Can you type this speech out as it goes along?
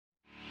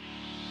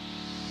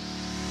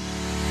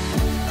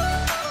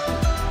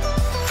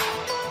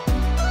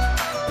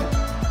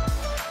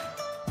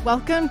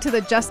Welcome to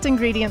the Just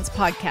Ingredients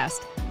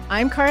podcast.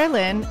 I'm Cara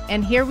Lynn,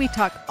 and here we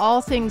talk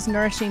all things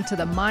nourishing to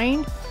the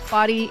mind,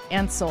 body,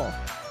 and soul.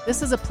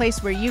 This is a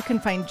place where you can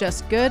find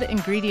just good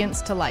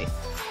ingredients to life.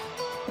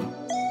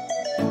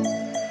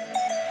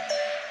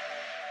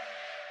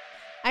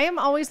 I am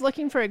always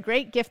looking for a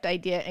great gift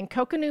idea, and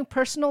Coconut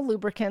personal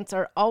lubricants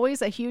are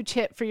always a huge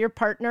hit for your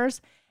partners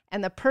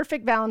and the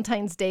perfect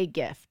Valentine's Day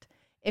gift.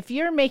 If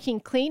you're making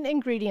clean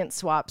ingredient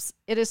swaps,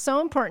 it is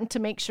so important to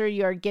make sure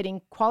you are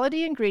getting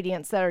quality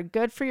ingredients that are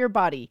good for your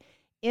body,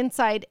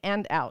 inside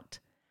and out.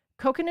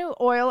 Coconut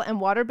oil and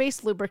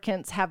water-based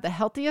lubricants have the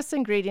healthiest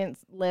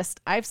ingredients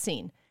list I've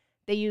seen.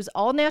 They use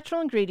all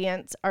natural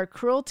ingredients, are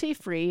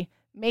cruelty-free,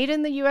 made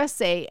in the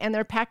USA, and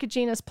their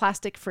packaging is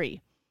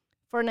plastic-free.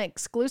 For an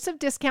exclusive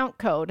discount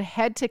code,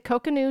 head to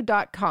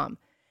coconut.com.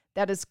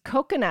 That is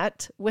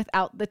coconut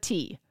without the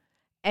T.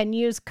 And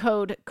use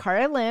code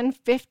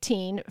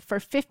CaraLynn15 for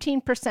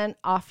 15%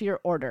 off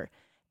your order.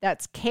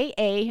 That's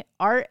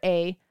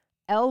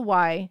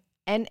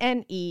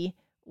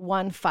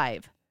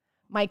KARALYNNE15.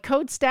 My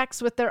code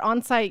stacks with their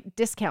on-site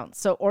discounts,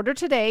 so order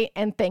today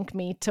and thank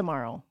me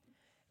tomorrow.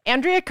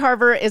 Andrea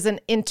Carver is an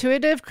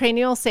intuitive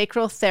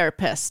craniosacral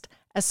therapist,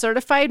 a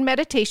certified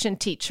meditation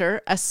teacher,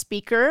 a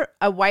speaker,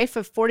 a wife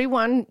of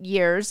 41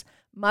 years,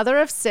 mother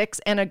of 6,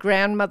 and a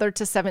grandmother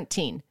to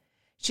 17.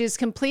 She has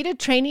completed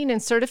training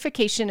and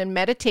certification in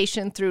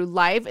meditation through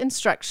live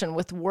instruction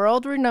with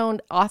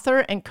world-renowned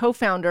author and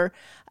co-founder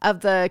of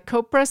the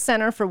Chopra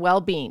Center for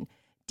Wellbeing,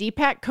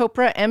 Deepak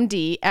Chopra,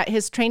 MD, at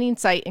his training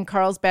site in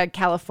Carlsbad,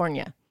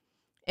 California.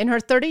 In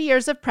her 30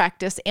 years of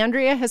practice,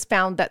 Andrea has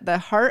found that the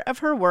heart of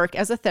her work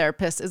as a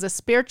therapist is a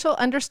spiritual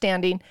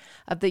understanding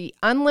of the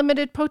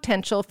unlimited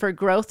potential for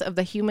growth of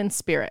the human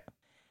spirit.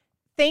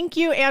 Thank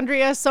you,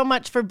 Andrea, so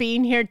much for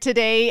being here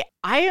today.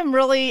 I am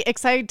really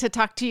excited to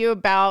talk to you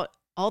about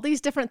all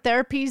these different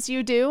therapies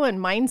you do and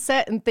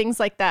mindset and things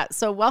like that.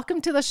 So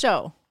welcome to the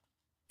show.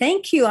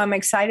 Thank you. I'm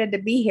excited to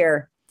be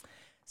here.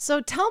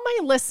 So tell my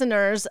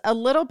listeners a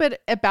little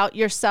bit about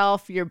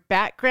yourself, your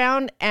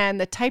background,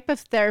 and the type of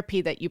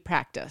therapy that you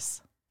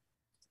practice.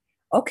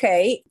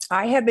 Okay.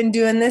 I have been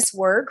doing this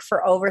work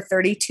for over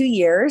 32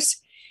 years.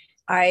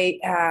 I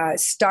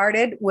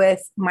started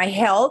with my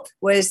health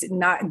was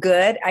not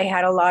good. I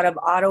had a lot of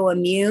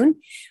autoimmune.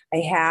 I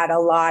had a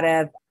lot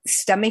of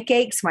stomach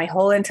aches my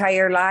whole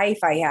entire life.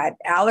 I had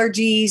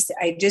allergies.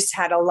 I just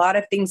had a lot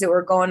of things that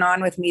were going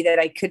on with me that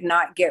I could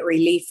not get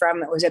relief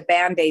from. It was a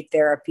Band-Aid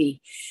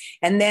therapy.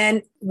 And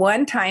then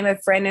one time a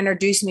friend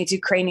introduced me to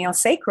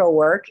craniosacral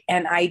work,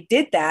 and I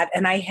did that.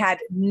 And I had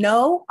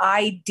no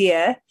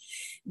idea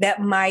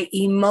that my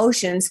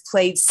emotions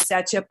played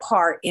such a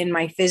part in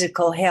my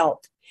physical health.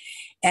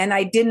 And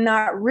I did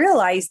not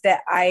realize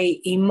that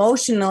I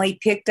emotionally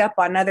picked up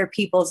on other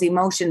people's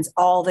emotions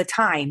all the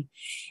time.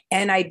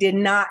 And I did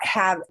not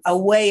have a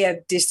way of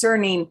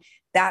discerning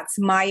that's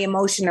my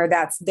emotion or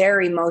that's their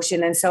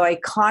emotion. And so I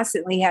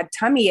constantly had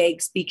tummy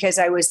aches because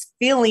I was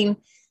feeling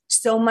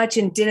so much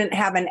and didn't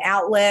have an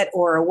outlet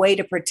or a way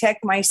to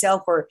protect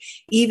myself or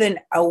even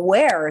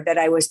aware that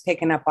I was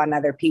picking up on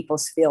other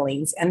people's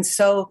feelings. And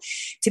so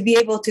to be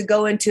able to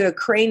go into a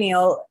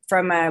cranial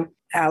from a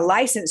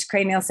licensed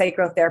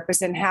craniosacral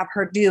therapist and have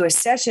her do a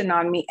session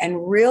on me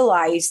and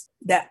realize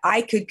that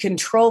I could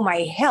control my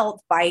health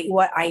by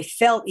what I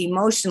felt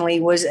emotionally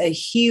was a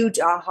huge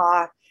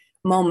aha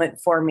moment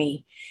for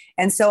me.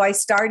 And so I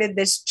started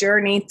this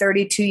journey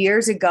 32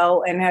 years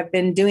ago and have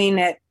been doing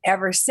it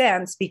ever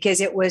since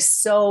because it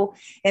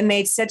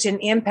made such an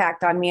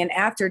impact on me. And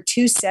after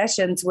 2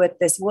 sessions with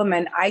this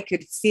woman, I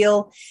could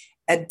feel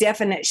a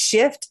definite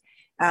shift.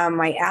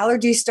 My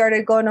allergies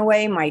started going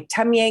away. My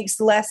tummy aches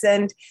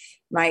lessened.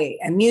 My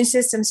immune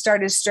system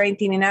started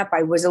strengthening up.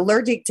 I was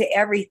allergic to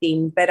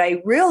everything, but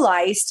I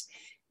realized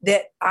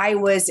that I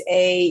was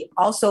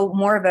also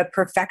more of a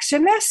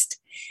perfectionist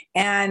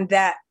and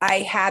that I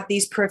had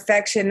these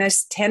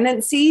perfectionist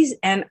tendencies.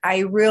 And I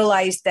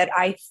realized that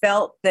I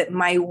felt that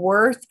my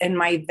worth and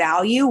my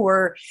value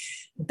were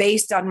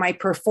based on my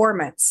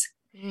performance.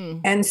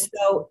 And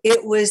so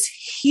it was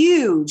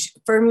huge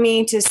for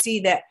me to see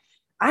that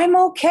I'm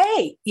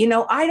okay.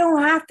 I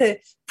don't have to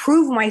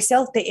prove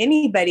myself to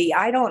anybody.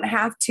 I don't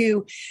have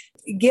to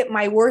get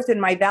my worth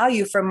and my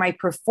value from my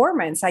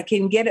performance. I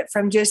can get it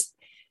from just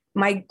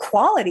my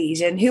qualities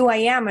and who I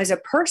am as a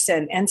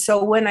person. And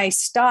so when I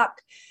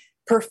stopped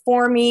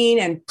performing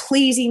and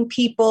pleasing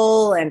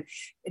people and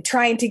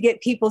trying to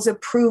get people's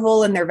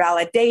approval and their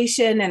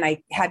validation, and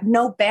I had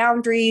no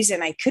boundaries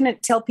and I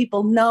couldn't tell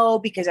people no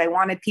because I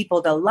wanted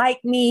people to like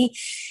me.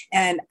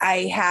 And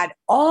I had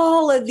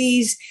all of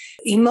these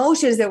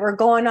emotions that were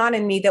going on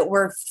in me that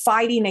were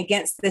fighting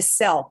against the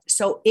self.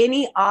 So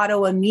any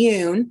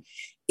autoimmune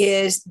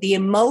is the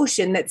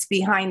emotion that's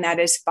behind that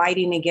is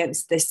fighting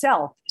against the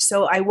self.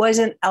 So I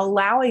wasn't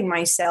allowing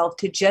myself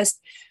to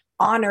just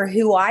honor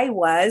who I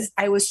was.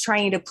 I was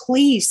trying to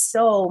please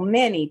so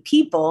many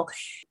people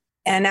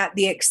and at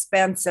the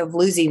expense of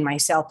losing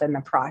myself in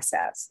the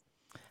process.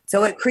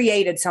 So it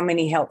created so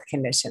many health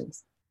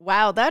conditions.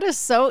 Wow, that is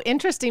so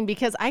interesting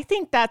because I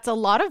think that's a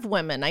lot of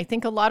women. I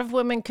think a lot of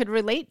women could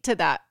relate to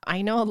that.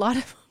 I know a lot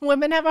of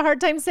women have a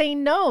hard time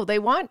saying no. They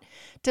want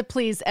to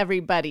please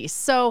everybody.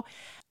 So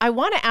I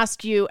want to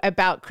ask you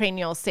about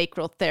cranial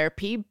sacral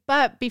therapy.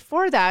 But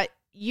before that,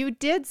 you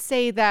did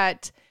say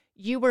that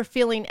you were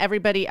feeling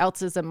everybody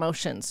else's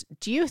emotions.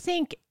 Do you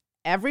think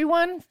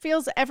everyone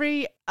feels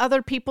every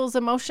other people's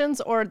emotions,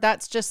 or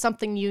that's just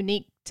something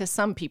unique to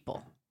some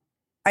people?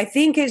 I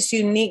think it's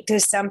unique to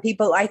some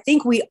people. I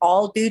think we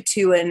all do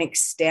to an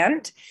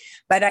extent,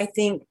 but I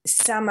think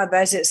some of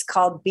us, it's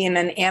called being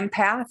an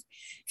empath,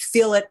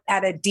 feel it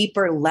at a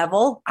deeper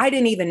level. I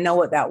didn't even know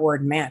what that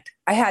word meant.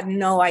 I had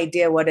no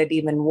idea what it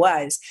even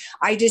was.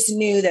 I just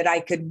knew that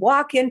I could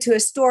walk into a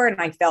store and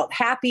I felt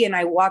happy, and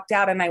I walked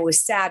out and I was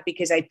sad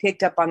because I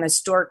picked up on the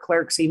store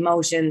clerk's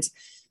emotions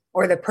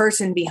or the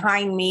person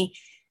behind me.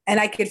 And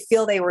I could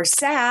feel they were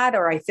sad,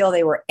 or I feel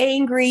they were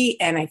angry,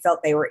 and I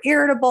felt they were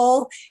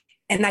irritable.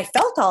 And I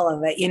felt all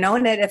of it,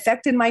 and it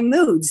affected my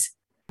moods.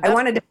 I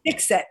wanted to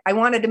fix it. I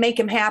wanted to make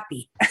him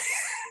happy.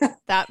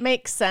 That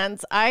makes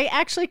sense. I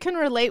actually can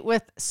relate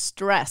with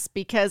stress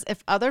because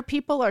if other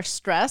people are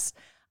stressed,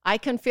 I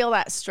can feel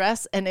that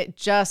stress and it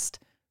just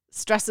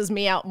stresses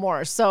me out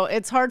more. So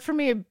it's hard for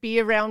me to be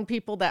around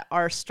people that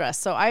are stressed.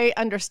 So I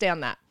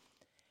understand that.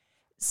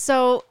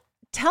 So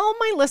tell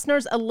my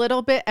listeners a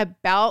little bit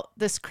about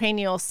this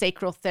cranial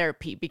sacral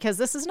therapy, because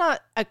this is not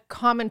a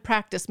common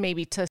practice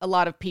maybe to a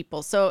lot of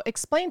people. So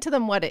explain to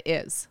them what it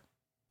is.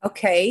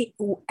 Okay.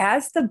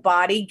 As the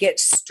body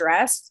gets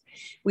stressed,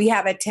 we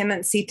have a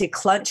tendency to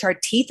clench our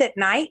teeth at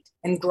night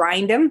and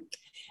grind them.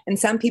 And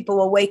some people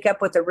will wake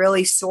up with a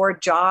really sore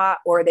jaw,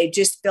 or they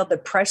just feel the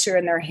pressure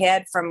in their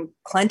head from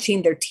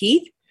clenching their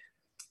teeth.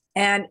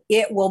 And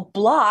it will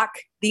block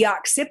the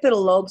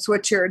occipital lobes,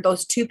 which are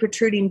those two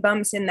protruding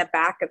bumps in the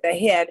back of the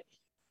head,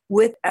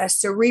 with a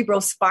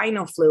cerebral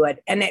spinal fluid.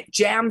 And it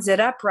jams it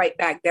up right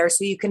back there.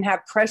 So you can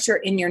have pressure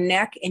in your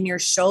neck and your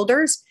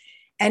shoulders.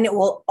 And it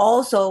will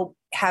also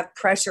have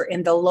pressure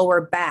in the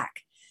lower back,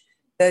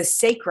 the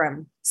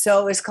sacrum.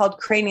 So it's called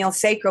cranial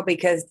sacral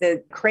because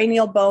the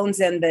cranial bones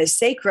and the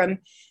sacrum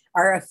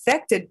are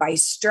affected by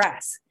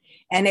stress,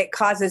 and it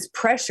causes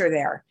pressure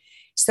there.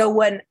 So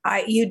when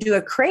you do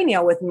a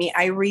cranial with me,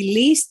 I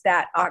release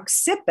that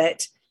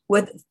occiput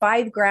with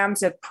 5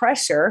 grams of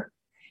pressure,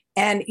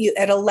 and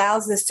it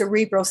allows the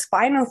cerebral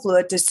spinal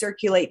fluid to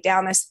circulate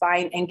down the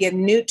spine and give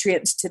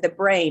nutrients to the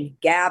brain.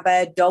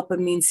 GABA,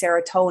 dopamine,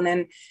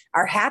 serotonin,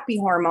 our happy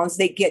hormones,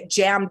 they get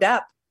jammed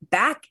up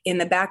back in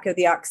the back of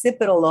the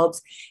occipital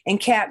lobes and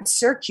can't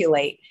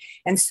circulate.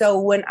 And so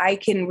when I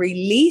can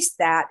release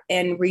that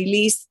and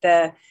release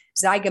the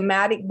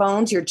zygomatic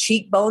bones, your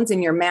cheekbones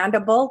and your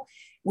mandible,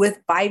 with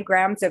 5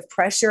 grams of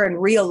pressure and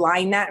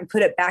realign that and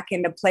put it back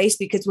into place,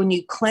 because when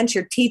you clench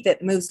your teeth,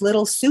 it moves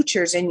little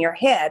sutures in your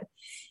head.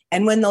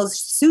 And when those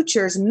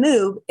sutures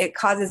move, it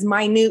causes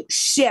minute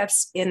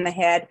shifts in the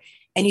head,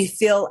 and you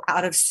feel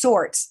out of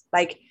sorts.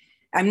 Like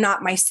I'm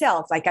not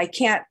myself. Like I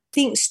can't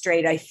think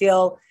straight. I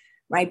feel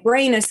my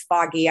brain is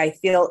foggy. I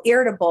feel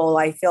irritable.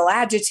 I feel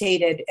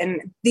agitated.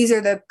 And these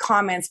are the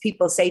comments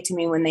people say to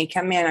me when they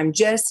come in. I'm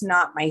just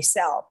not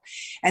myself.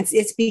 And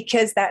it's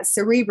because that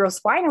cerebral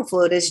spinal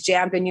fluid is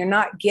jammed and you're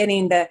not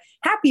getting the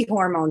happy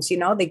hormones, the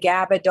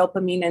GABA,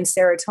 dopamine, and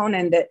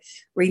serotonin that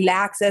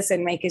relax us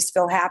and make us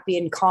feel happy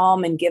and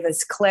calm and give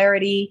us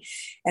clarity.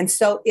 And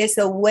so it's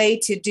a way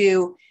to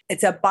do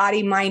it's a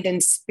body, mind,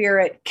 and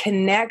spirit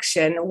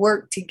connection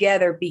work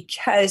together,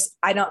 because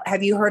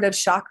have you heard of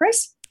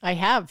chakras? I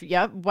have.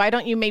 Yep. Why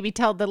don't you maybe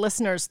tell the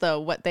listeners,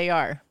 though, what they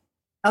are?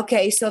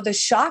 Okay. So the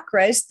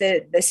chakras,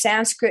 the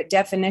Sanskrit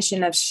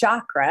definition of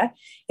chakra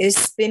is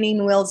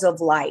spinning wheels of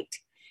light.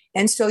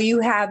 And so you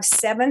have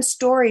 7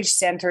 storage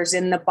centers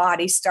in the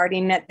body,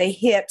 starting at the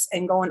hips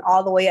and going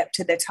all the way up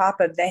to the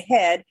top of the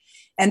head.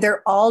 And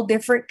they're all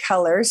different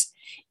colors.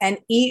 And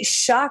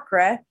each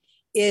chakra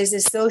is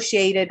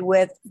associated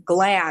with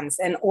glands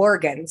and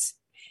organs.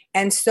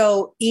 And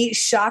so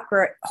each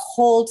chakra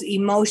holds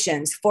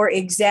emotions. For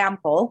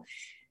example,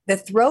 the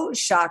throat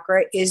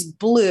chakra is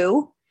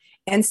blue.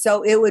 And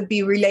so it would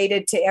be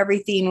related to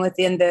everything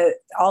within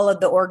all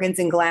of the organs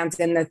and glands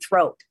in the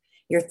throat,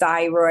 your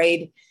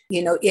thyroid.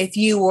 If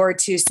you were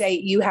to say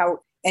you have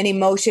an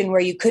emotion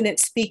where you couldn't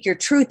speak your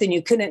truth and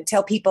you couldn't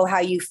tell people how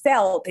you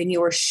felt and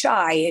you were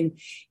shy, and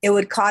it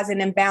would cause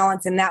an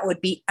imbalance, and that would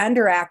be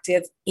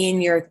underactive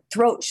in your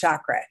throat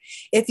chakra.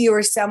 If you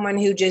were someone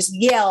who just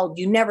yelled,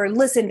 you never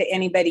listened to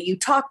anybody, you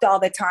talked all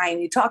the time,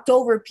 you talked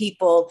over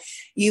people,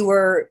 you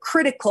were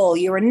critical,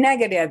 you were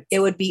negative, it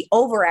would be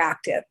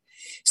overactive.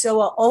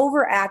 So an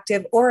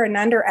overactive or an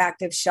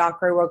underactive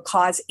chakra will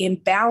cause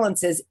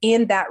imbalances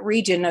in that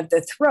region of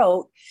the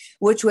throat,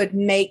 which would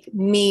make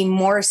me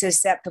more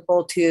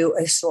susceptible to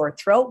a sore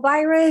throat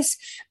virus,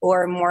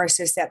 or more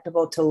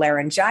susceptible to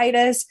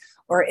laryngitis,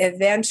 or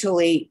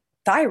eventually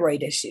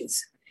thyroid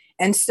issues.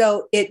 And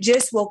so it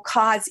just will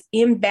cause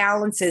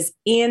imbalances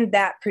in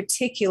that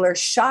particular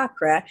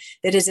chakra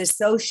that is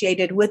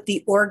associated with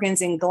the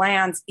organs and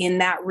glands in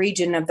that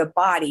region of the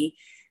body,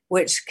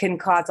 which can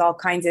cause all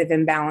kinds of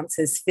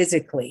imbalances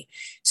physically.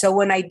 So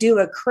when I do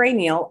a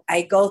cranial,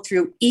 I go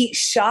through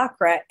each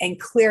chakra and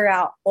clear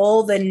out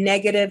all the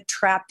negative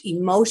trapped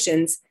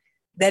emotions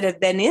that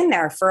have been in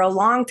there for a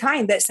long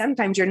time that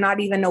sometimes you're not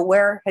even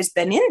aware has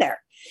been in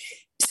there.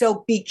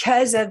 So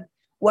because of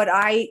what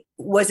I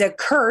was a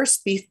curse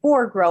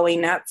before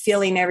growing up,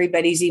 feeling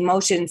everybody's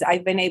emotions,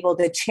 I've been able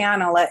to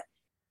channel it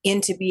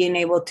into being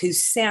able to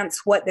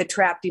sense what the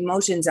trapped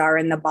emotions are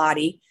in the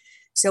body.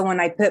 So when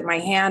I put my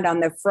hand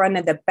on the front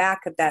of the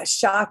back of that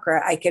chakra,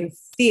 I can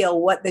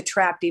feel what the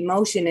trapped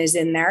emotion is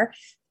in there.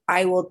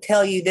 I will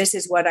tell you, this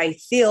is what I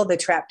feel the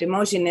trapped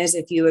emotion is.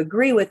 If you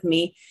agree with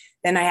me,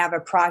 then I have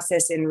a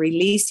process in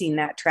releasing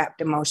that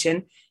trapped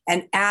emotion.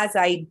 And as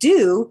I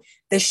do,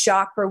 the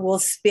chakra will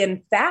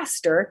spin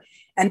faster.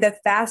 And the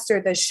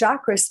faster the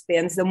chakra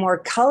spins, the more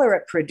color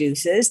it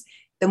produces.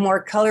 The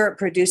more color it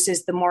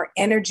produces, the more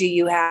energy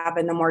you have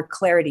and the more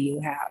clarity you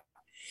have.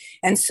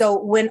 And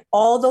so when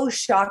all those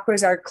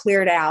chakras are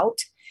cleared out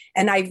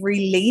and I've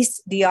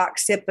released the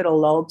occipital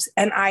lobes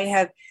and I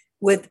have,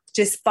 with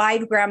just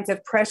 5 grams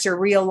of pressure,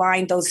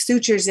 realigned those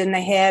sutures in the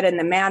head and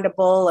the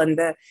mandible and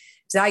the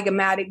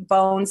zygomatic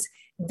bones,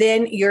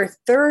 then your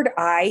third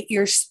eye,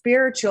 your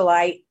spiritual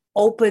eye,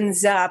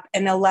 opens up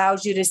and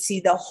allows you to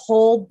see the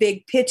whole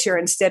big picture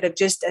instead of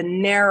just a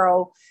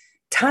narrow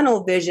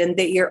tunnel vision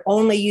that you're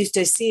only used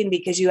to seeing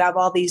because you have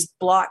all these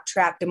block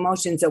trapped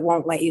emotions that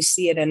won't let you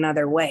see it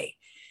another way.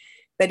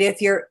 But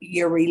if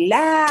you're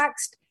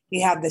relaxed,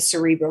 you have the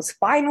cerebral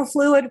spinal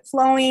fluid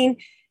flowing,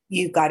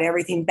 you've got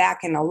everything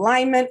back in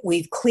alignment,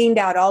 we've cleaned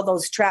out all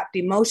those trapped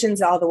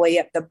emotions all the way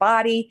up the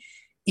body,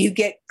 you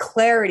get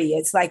clarity.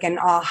 It's like an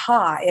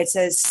aha. It's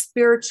a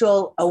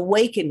spiritual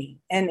awakening,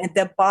 and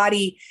the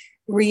body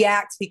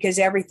reacts because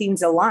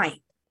everything's aligned.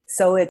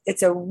 So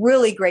it's a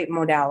really great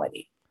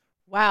modality.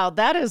 Wow,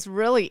 that is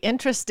really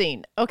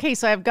interesting. Okay,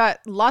 so I've got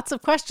lots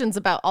of questions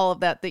about all of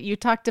that you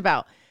talked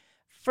about.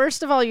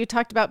 First of all, you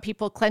talked about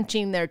people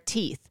clenching their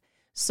teeth.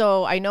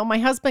 So I know my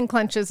husband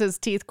clenches his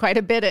teeth quite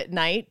a bit at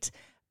night,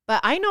 but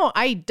I know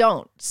I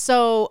don't.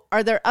 So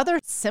are there other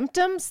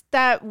symptoms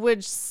that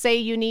would say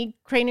you need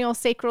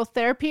craniosacral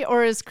therapy,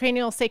 or is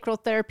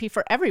craniosacral therapy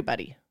for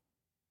everybody?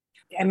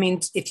 I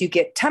mean, if you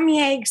get tummy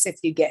aches, if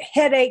you get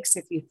headaches,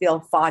 if you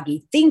feel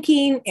foggy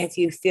thinking, if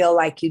you feel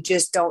like you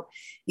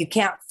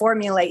can't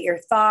formulate your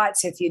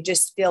thoughts, if you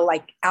just feel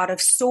like out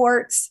of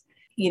sorts,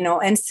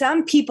 and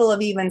some people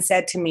have even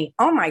said to me,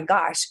 oh my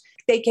gosh,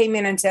 they came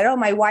in and said, oh,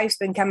 my wife's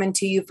been coming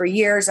to you for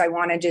years. I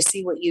want to just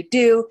see what you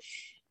do.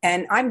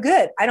 And I'm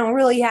good. I don't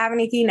really have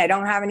anything. I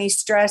don't have any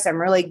stress. I'm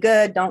really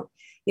good.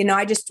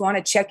 I just want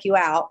to check you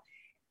out.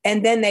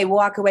 And then they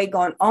walk away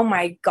going, oh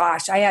my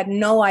gosh, I had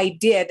no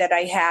idea that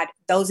I had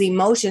those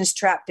emotions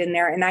trapped in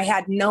there. And I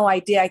had no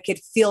idea I could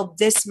feel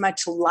this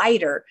much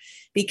lighter,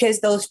 because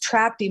those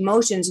trapped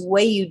emotions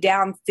weigh you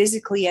down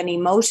physically and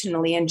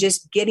emotionally. And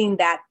just getting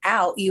that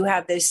out, you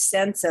have this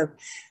sense of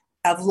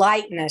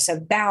lightness,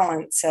 of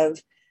balance,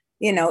 of,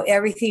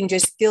 everything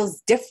just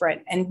feels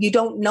different. And you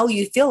don't know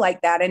you feel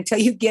like that until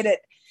you get it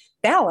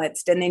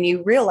balanced. And then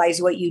you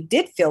realize what you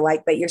did feel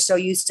like, but you're so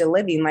used to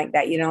living like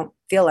that, you don't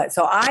feel it.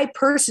 So I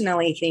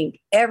personally think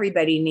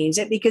everybody needs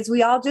it, because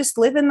we all just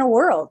live in the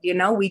world.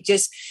 We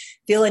just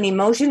feel an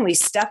emotion, we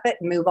stuff it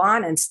and move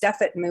on, and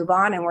stuff it and move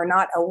on. And we're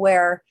not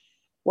aware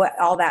what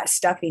all that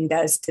stuffing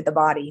does to the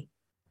body.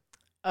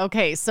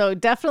 Okay, so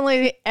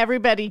definitely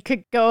everybody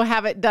could go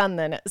have it done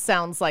then, it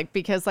sounds like,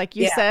 because like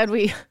you said,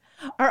 we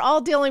are all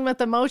dealing with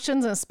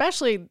emotions, and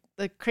especially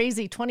the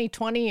crazy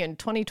 2020 and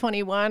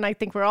 2021. I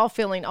think we're all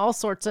feeling all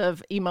sorts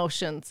of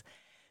emotions.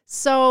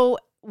 So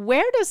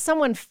where does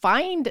someone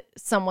find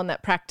someone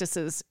that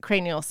practices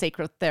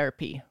craniosacral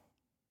therapy?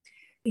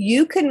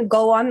 You can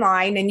go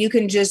online and you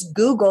can just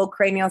Google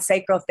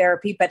craniosacral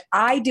therapy, but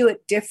I do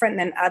it different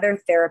than other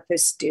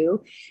therapists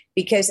do,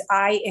 because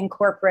I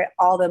incorporate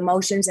all the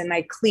emotions and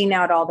I clean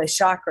out all the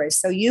chakras.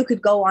 So you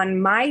could go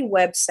on my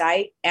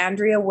website,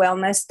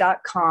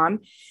 andreawellness.com.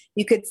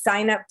 You could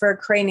sign up for a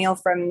cranial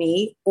from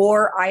me,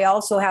 or I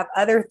also have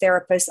other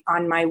therapists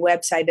on my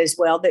website as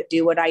well that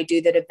do what I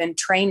do, that have been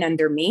trained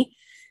under me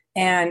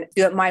and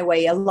do it my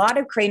way. A lot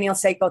of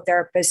craniosacral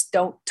therapists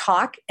don't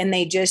talk, and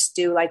they just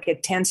do like a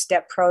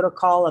 10-step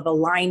protocol of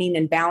aligning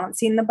and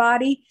balancing the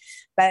body.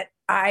 But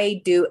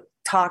I do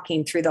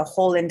talking through the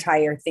whole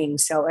entire thing.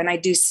 And I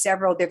do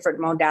several different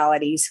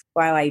modalities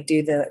while I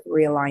do the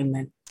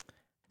realignment.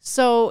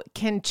 So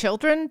can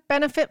children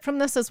benefit from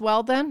this as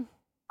well then?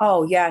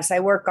 Oh, yes.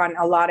 I work on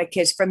a lot of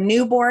kids from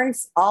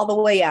newborns all the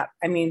way up.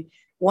 I mean,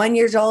 1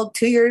 year old,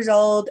 2 years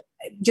old,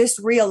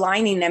 just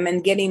realigning them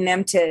and getting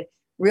them to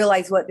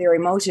realize what their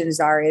emotions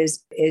are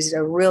is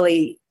a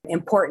really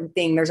important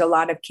thing. There's a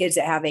lot of kids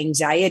that have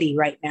anxiety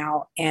right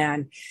now,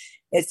 and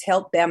it's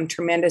helped them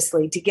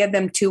tremendously to give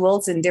them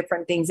tools and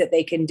different things that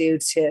they can do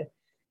to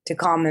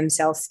calm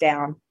themselves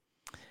down.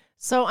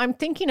 So I'm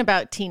thinking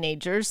about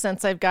teenagers,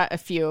 since I've got a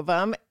few of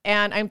them,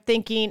 and I'm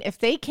thinking if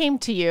they came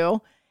to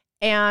you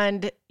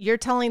and you're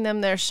telling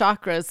them their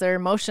chakras, their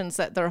emotions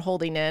that they're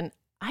holding in,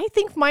 I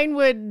think mine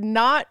would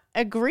not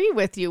agree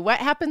with you. What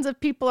happens if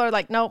people are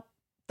like, nope,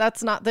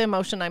 that's not the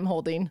emotion I'm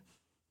holding?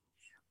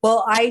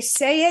 Well, I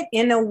say it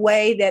in a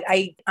way that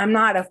I'm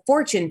not a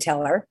fortune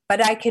teller, but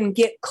I can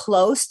get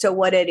close to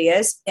what it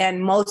is.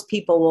 And most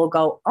people will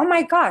go, oh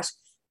my gosh,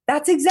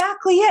 that's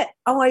exactly it.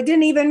 Oh, I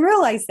didn't even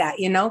realize that.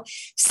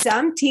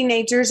 Some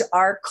teenagers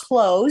are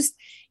closed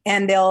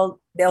and they'll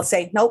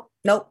say, nope,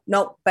 nope,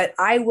 nope. But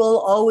I will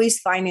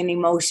always find an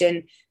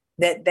emotion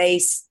that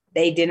they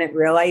didn't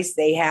realize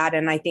they had.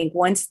 And I think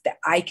once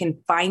I can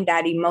find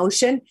that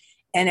emotion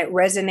and it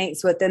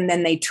resonates with them,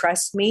 then they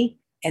trust me.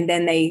 And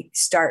then they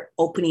start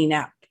opening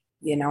up.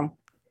 Well,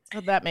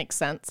 that makes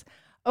sense.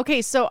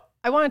 Okay, so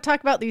I want to talk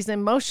about these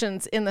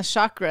emotions in the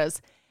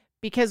chakras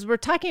because we're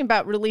talking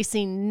about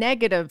releasing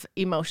negative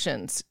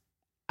emotions,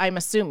 I'm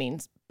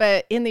assuming.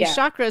 But in these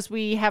chakras,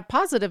 we have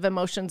positive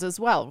emotions as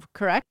well,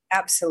 correct?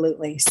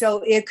 Absolutely.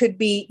 So it could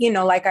be,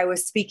 like I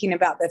was speaking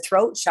about the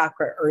throat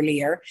chakra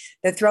earlier.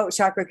 The throat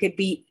chakra could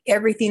be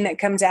everything that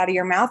comes out of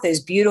your mouth is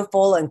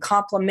beautiful and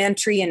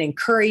complimentary and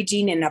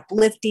encouraging and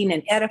uplifting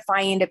and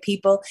edifying to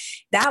people.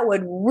 That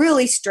would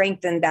really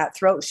strengthen that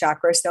throat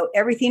chakra. So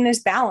everything is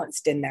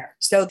balanced in there.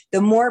 So the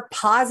more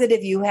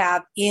positive you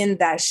have in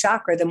that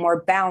chakra, the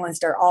more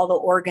balanced are all the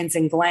organs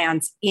and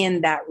glands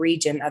in that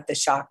region of the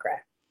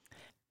chakra.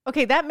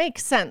 Okay, that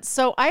makes sense.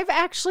 So I've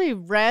actually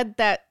read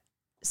that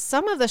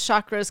some of the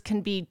chakras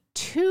can be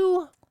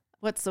too,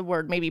 what's the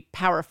word, maybe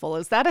powerful.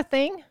 Is that a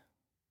thing?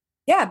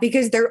 Yeah,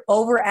 because they're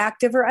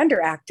overactive or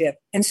underactive.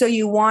 And so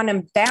you want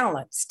them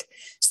balanced.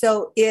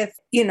 So if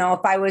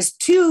I was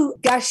too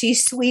gushy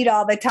sweet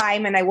all the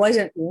time and I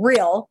wasn't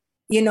real,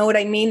 you know what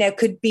I mean? It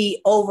could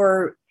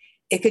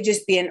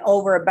just be an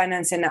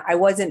overabundance and I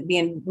wasn't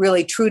being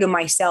really true to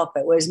myself.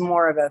 It was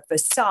more of a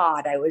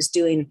facade. I was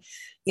doing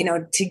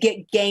to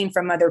get gain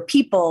from other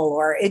people,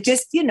 or it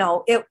just,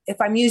 if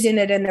I'm using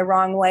it in the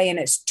wrong way and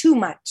it's too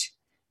much,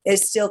 it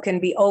still can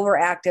be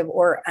overactive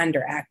or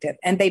underactive.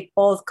 And they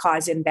both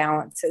cause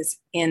imbalances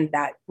in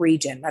that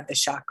region of the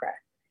chakra.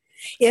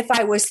 If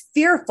I was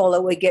fearful,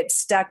 it would get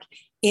stuck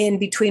in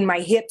between my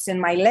hips and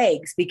my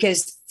legs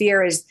because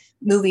fear is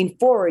moving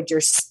forward.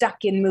 You're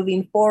stuck in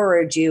moving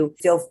forward. You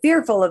feel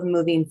fearful of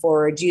moving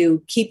forward.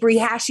 You keep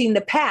rehashing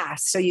the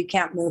past, so you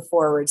can't move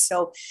forward.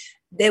 So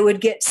they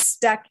would get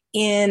stuck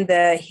in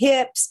the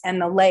hips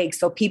and the legs.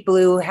 So people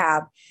who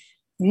have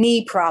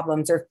knee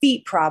problems or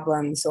feet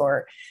problems,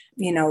 or,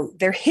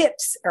 their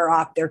hips are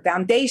off, their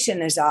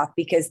foundation is off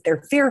because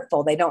they're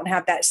fearful. They don't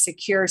have that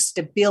secure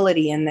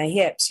stability in the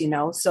hips,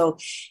 so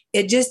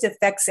it just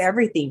affects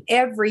everything.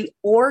 Every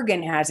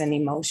organ has an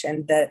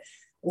emotion. The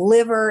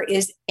liver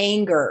is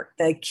anger.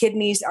 The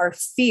kidneys are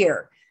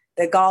fear.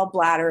 The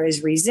gallbladder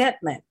is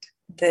resentment.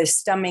 The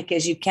stomach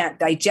is you can't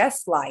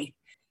digest life.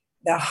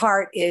 The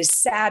heart is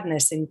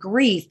sadness and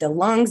grief. The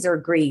lungs are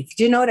grief.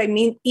 Do you know what I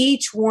mean?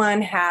 Each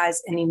one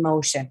has an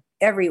emotion.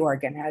 Every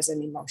organ has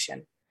an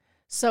emotion.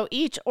 So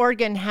each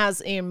organ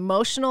has an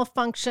emotional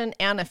function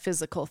and a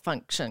physical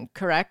function,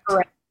 correct?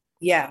 Correct.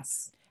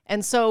 Yes.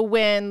 And so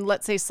when,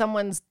 let's say,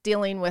 someone's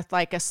dealing with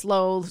like a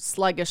slow,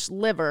 sluggish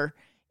liver,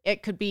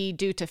 it could be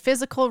due to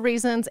physical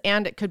reasons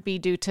and it could be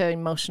due to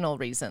emotional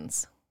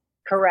reasons.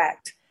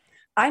 Correct.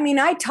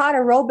 I taught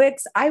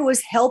aerobics. I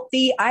was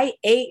healthy. I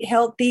ate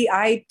healthy.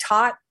 I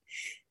taught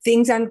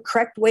things on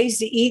correct ways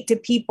to eat to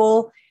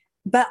people,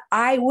 but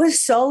I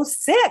was so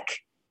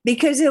sick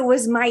because it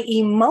was my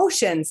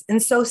emotions.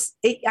 And so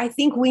I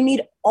think we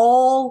need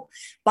all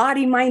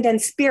body, mind, and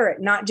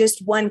spirit, not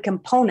just one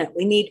component.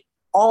 We need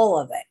all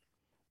of it.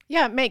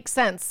 Yeah, it makes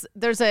sense.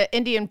 There's an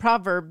Indian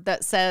proverb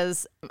that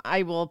says,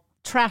 I will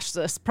trash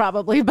this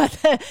probably, but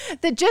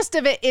the gist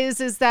of it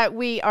is that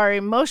we are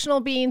emotional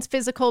beings,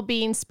 physical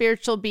beings,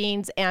 spiritual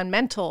beings, and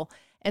mental.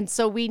 And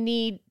so we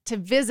need to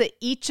visit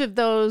each of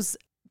those.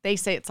 They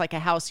say it's like a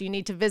house. You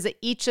need to visit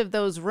each of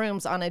those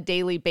rooms on a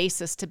daily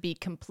basis to be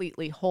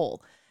completely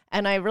whole.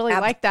 And I really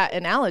like that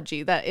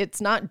analogy that it's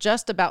not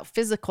just about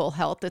physical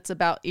health, it's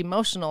about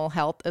emotional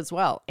health as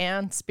well,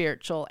 and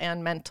spiritual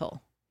and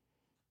mental.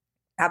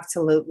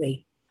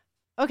 Absolutely.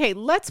 Okay,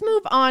 let's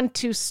move on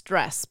to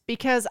stress,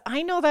 because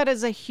I know that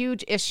is a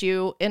huge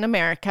issue in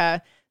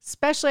America,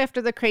 especially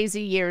after the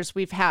crazy years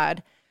we've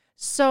had.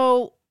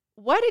 So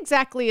what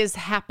exactly is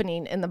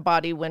happening in the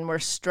body when we're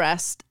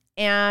stressed?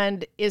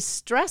 And is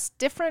stress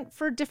different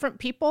for different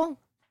people?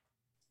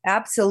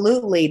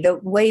 Absolutely. The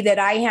way that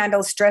I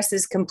handle stress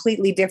is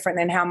completely different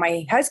than how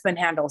my husband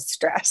handles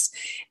stress.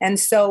 And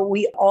so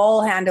we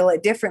all handle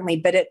it differently,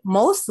 but it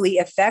mostly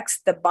affects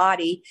the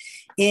body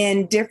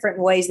in different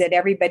ways that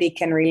everybody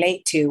can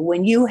relate to.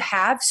 When you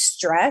have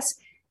stress,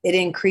 it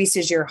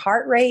increases your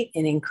heart rate,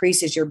 it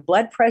increases your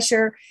blood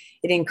pressure,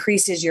 it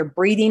increases your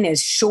breathing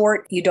is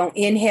short. You don't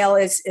inhale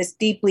as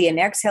deeply and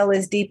exhale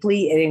as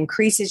deeply. It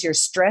increases your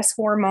stress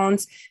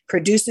hormones,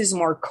 produces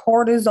more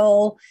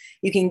cortisol.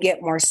 You can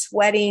get more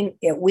sweating.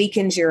 It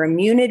weakens your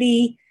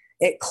immunity.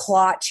 It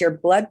clots your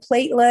blood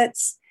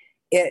platelets.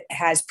 It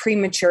has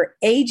premature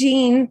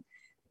aging.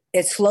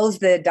 It slows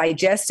the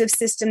digestive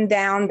system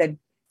down, the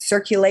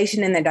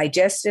circulation in the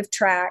digestive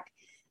tract.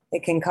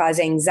 It can cause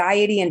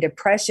anxiety and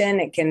depression.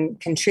 It can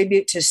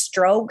contribute to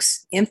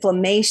strokes,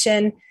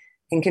 inflammation,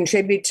 can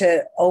contribute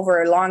to,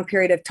 over a long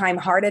period of time,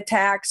 heart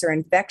attacks or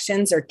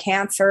infections or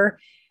cancer.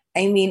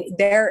 I mean,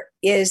 there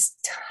is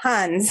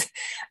tons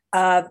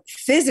of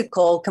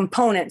physical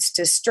components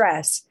to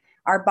stress.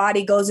 Our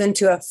body goes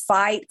into a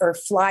fight or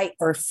flight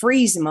or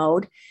freeze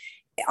mode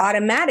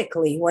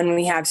automatically when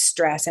we have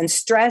stress. And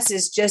stress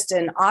is just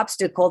an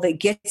obstacle that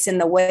gets in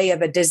the way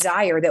of a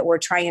desire that we're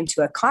trying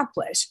to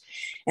accomplish.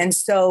 And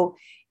so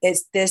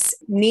it's this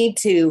need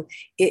to,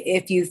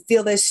 if you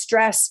feel this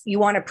stress, you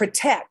want to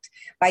protect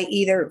by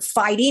either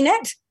fighting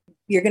it.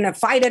 You're going to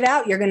fight it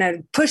out. You're going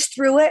to push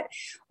through it,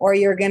 or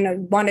you're going to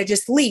want to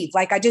just leave.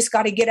 Like, I just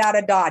got to get out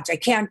of Dodge. I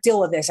can't deal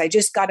with this. I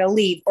just got to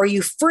leave. Or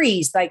you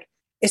freeze. Like,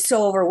 it's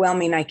so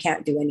overwhelming. I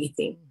can't do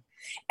anything.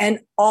 And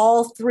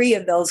all three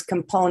of those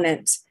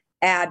components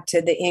add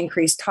to the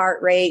increased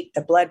heart rate,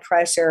 the blood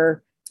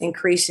pressure,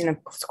 increasing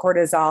of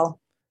cortisol.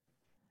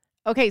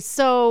 Okay.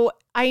 So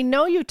I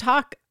know you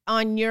talk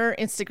on your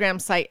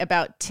Instagram site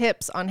about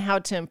tips on how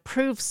to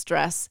improve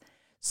stress.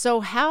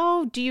 So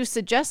how do you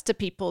suggest to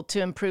people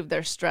to improve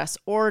their stress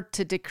or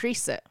to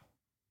decrease it?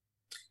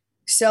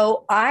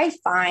 So I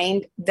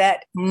find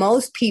that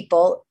most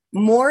people,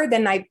 more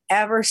than I've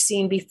ever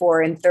seen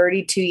before in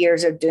 32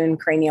 years of doing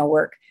cranial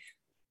work,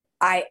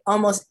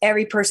 almost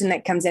every person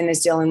that comes in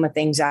is dealing with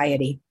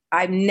anxiety.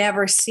 I've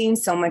never seen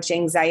so much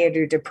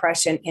anxiety or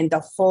depression in the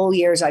whole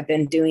years I've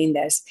been doing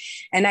this.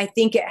 And I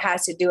think it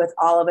has to do with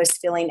all of us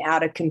feeling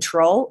out of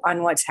control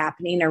on what's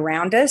happening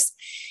around us.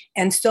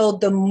 And so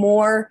the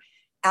more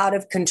out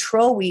of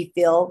control we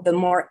feel, the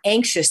more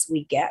anxious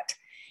we get.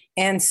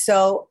 And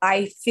so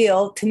I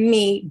feel, to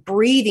me,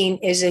 breathing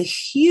is a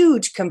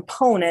huge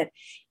component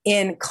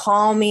in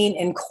calming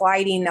and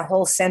quieting the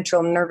whole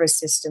central nervous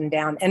system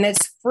down. And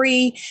it's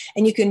free,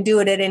 and you can do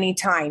it at any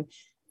time.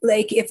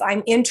 Like, if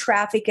I'm in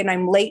traffic and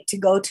I'm late to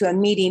go to a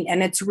meeting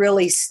and it's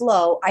really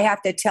slow, I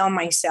have to tell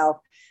myself,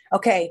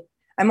 okay,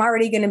 I'm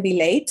already going to be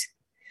late.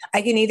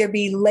 I can either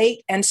be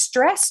late and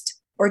stressed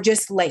or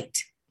just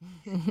late.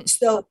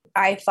 So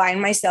I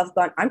find myself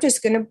going, I'm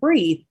just going to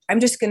breathe. I'm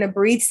just going to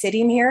breathe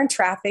sitting here in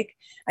traffic.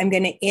 I'm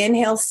going to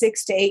inhale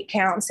 6 to 8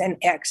 counts and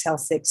exhale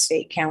 6 to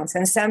 8 counts.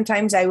 And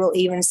sometimes I will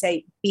even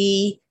say,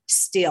 be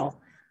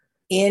still.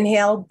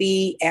 Inhale,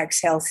 be,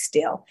 exhale,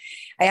 still.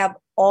 I have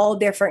all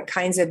different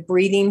kinds of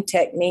breathing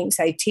techniques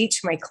I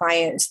teach my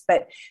clients,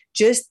 but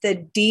just the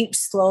deep,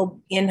 slow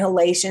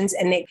inhalations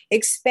and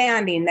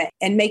expanding that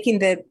and making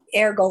the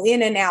air go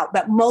in and out.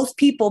 But most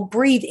people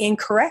breathe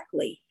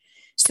incorrectly.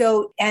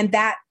 So, and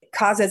that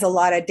causes a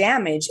lot of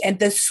damage. And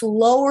the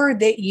slower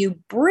that you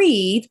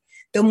breathe,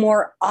 the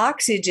more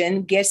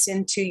oxygen gets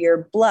into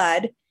your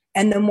blood.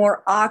 And the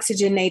more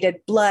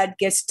oxygenated blood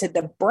gets to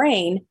the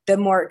brain, the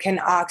more it can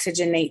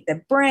oxygenate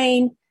the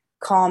brain,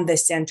 calm the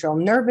central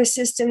nervous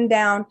system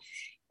down.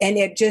 And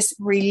it just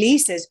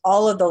releases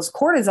all of those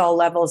cortisol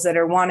levels that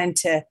are wanting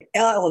to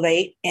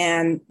elevate.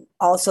 And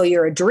also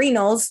your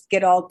adrenals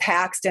get all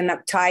taxed and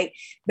uptight.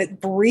 But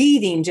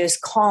breathing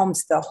just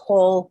calms the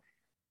whole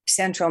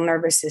central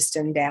nervous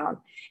system down.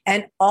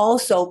 And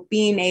also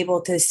being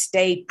able to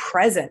stay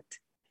present.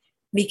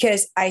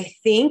 Because I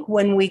think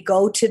when we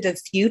go to the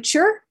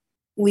future,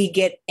 we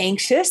get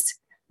anxious.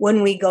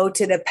 When we go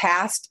to the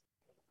past,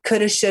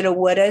 coulda, shoulda,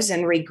 wouldas,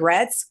 and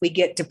regrets, we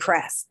get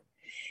depressed.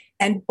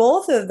 And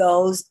both of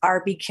those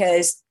are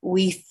because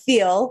we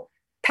feel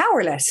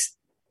powerless.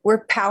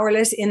 We're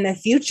powerless in the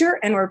future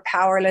and we're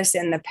powerless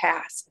in the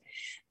past.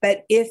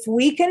 But if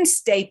we can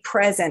stay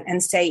present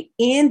and say,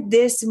 in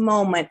this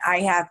moment,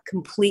 I have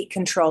complete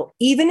control,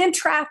 even in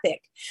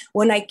traffic,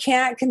 when I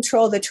can't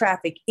control the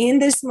traffic, in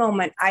this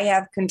moment, I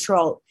have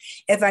control.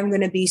 If I'm going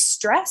to be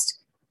stressed,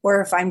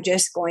 or if I'm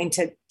just going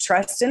to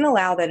trust and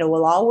allow that it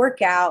will all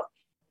work out,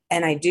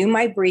 and I do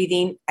my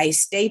breathing, I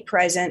stay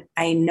present,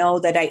 I know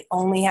that I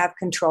only have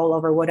control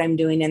over what I'm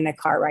doing in the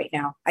car right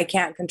now. I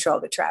can't control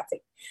the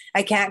traffic.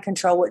 I can't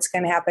control what's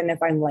going to happen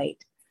if I'm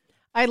late.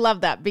 I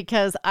love that,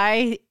 because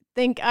I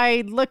think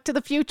I look to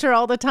the future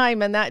all the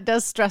time, and that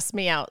does stress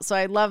me out. So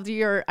I love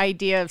your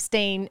idea of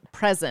staying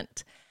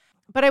present.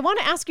 But I want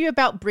to ask you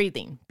about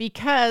breathing,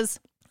 because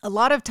a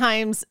lot of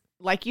times,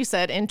 like you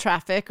said, in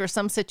traffic or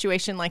some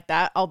situation like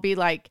that, I'll be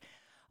like,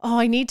 oh,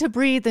 I need to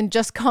breathe and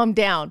just calm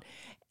down.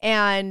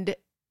 And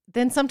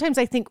then sometimes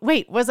I think,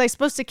 wait, was I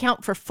supposed to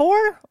count for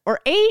 4 or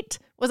 8?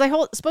 Was I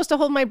supposed to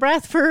hold my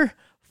breath for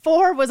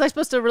 4? Was I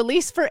supposed to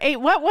release for 8?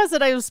 What was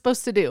it I was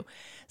supposed to do?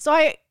 So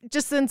I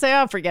just then say,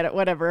 oh, forget it,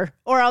 whatever.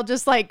 Or I'll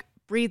just like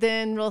breathe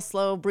in real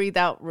slow, breathe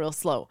out real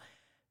slow.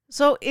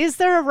 So is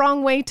there a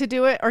wrong way to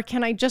do it? Or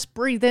can I just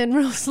breathe in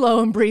real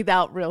slow and breathe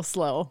out real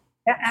slow?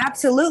 Yeah,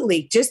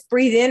 absolutely. Just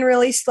breathe in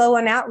really slow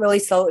and out really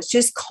slow. It's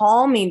just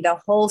calming the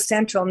whole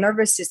central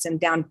nervous system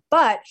down.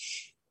 But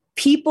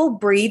people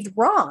breathe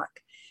wrong.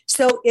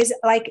 So is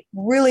like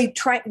really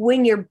trying,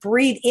 when you're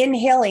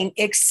inhaling,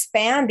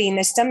 expanding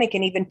the stomach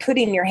and even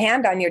putting your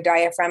hand on your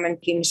diaphragm and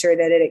making sure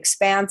that it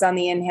expands on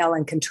the inhale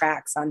and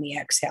contracts on the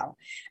exhale.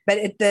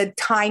 But the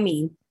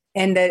timing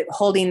and the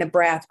holding the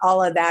breath,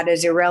 all of that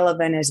is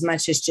irrelevant as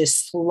much as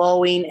just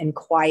slowing and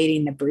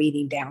quieting the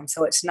breathing down.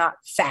 So it's not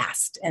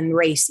fast and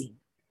racing.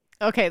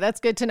 Okay, that's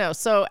good to know.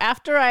 So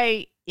after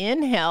I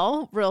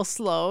inhale real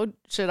slow,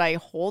 should I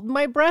hold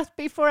my breath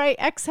before I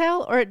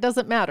exhale, or it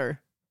doesn't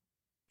matter?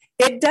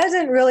 It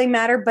doesn't really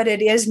matter, but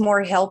it is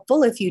more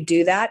helpful if you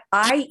do that.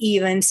 I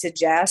even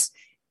suggest,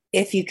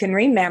 if you can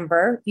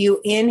remember,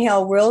 you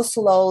inhale real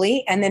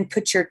slowly and then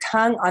put your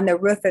tongue on the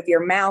roof of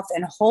your mouth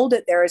and hold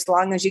it there as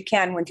long as you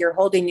can when you're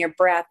holding your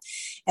breath,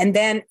 and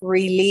then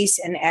release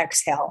and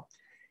exhale.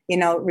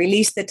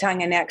 Release the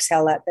tongue and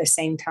exhale at the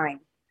same time.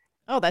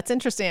 Oh, that's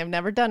interesting. I've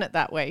never done it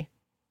that way.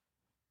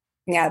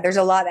 Yeah, there's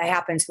a lot that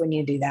happens when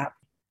you do that.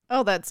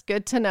 Oh, that's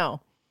good to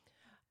know.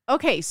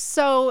 Okay,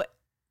 so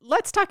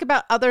let's talk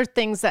about other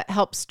things that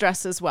help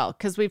stress as well,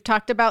 because we've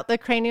talked about the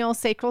cranial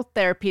sacral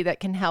therapy that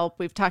can help.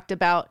 We've talked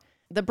about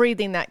the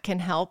breathing that can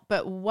help.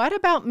 But what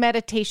about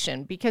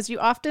meditation? Because you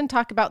often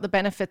talk about the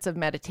benefits of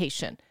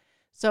meditation.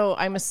 So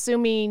I'm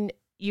assuming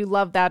you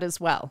love that as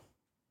well.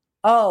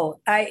 Oh,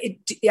 I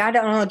don't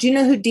know. Do you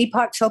know who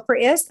Deepak Chopra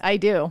is? I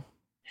do.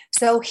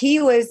 So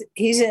he's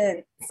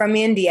from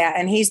India,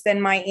 and he's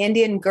been my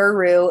Indian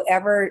guru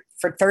ever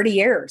for 30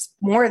 years,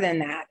 more than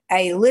that.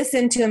 I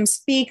listened to him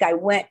speak. I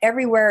went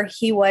everywhere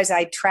he was.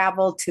 I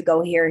traveled to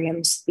go hear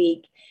him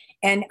speak,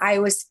 and I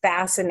was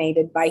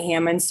fascinated by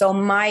him. And so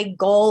my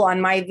goal on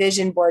my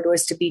vision board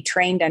was to be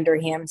trained under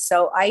him.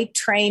 So I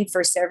trained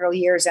for several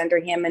years under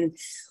him and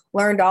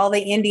learned all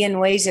the Indian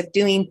ways of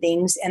doing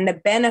things and the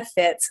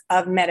benefits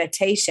of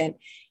meditation.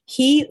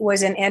 He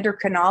was an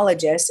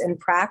endocrinologist and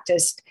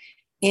practiced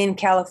in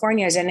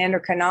California as an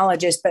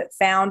endocrinologist, but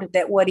found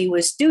that what he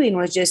was doing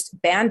was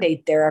just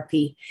Band-Aid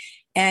therapy.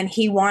 And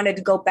he wanted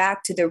to go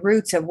back to the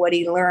roots of what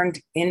he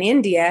learned in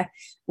India,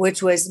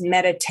 which was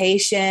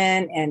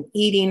meditation and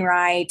eating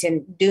right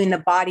and doing the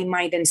body,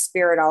 mind, and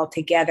spirit all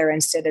together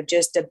instead of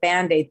just a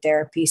Band-Aid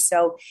therapy.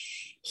 So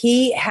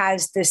he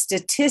has the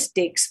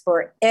statistics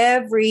for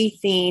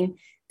everything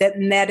that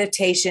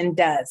meditation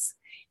does.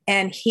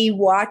 And he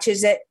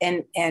watches it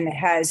and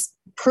has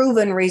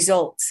proven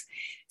results.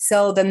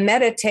 So the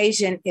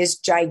meditation is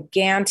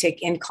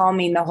gigantic in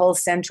calming the whole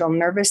central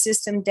nervous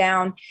system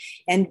down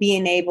and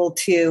being able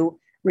to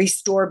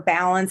restore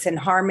balance and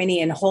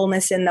harmony and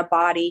wholeness in the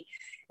body.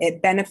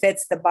 It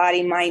benefits the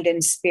body, mind,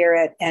 and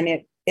spirit, and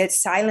it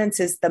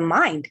silences the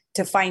mind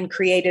to find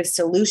creative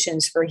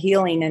solutions for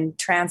healing and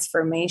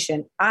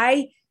transformation.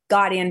 I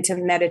got into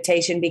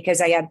meditation because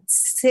I had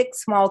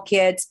 6 small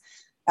kids,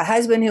 a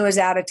husband who was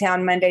out of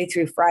town Monday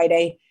through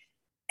Friday.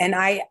 And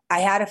I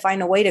had to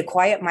find a way to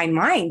quiet my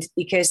mind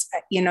because,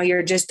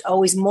 you're just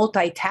always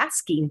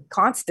multitasking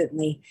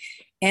constantly.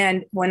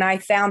 And when I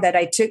found that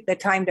I took the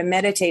time to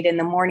meditate in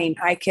the morning,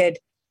 I could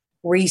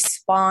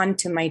respond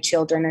to my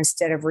children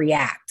instead of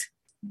react.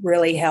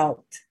 Really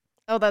helped.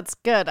 Oh, that's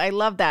good. I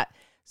love that.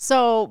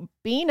 So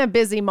being a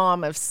busy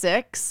mom of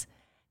 6,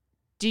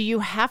 do you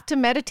have to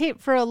meditate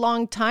for a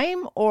long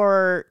time,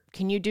 or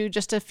can you do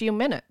just a few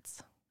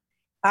minutes?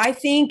 I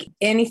think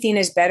anything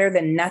is better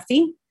than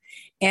nothing.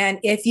 And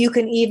if you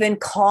can even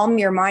calm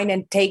your mind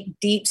and take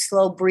deep,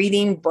 slow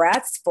breathing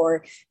breaths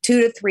for 2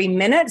 to 3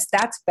 minutes,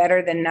 that's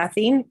better than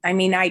nothing. I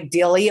mean,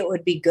 ideally, it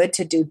would be good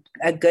to do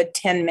a good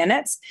 10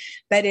 minutes.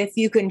 But if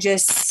you can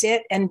just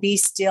sit and be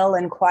still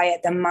and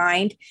quiet the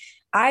mind,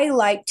 I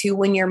like to,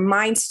 when your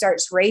mind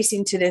starts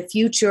racing to the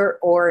future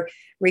or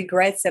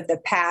regrets of the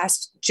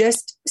past,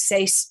 just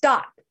say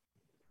stop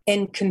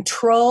and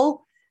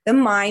control the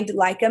mind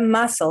like a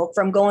muscle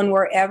from going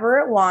wherever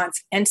it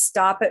wants and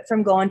stop it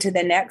from going to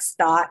the next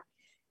thought.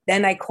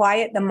 Then I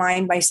quiet the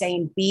mind by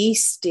saying, be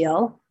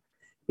still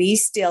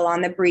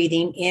on the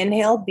breathing.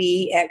 Inhale,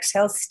 be,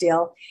 exhale,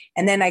 still.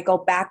 And then I go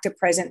back to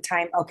present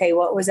time. Okay,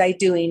 what was I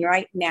doing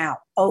right now?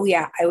 Oh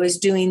yeah, I was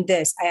doing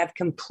this. I have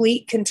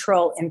complete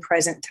control in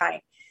present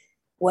time.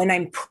 When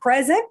I'm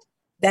present,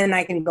 then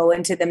I can go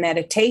into the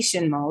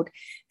meditation mode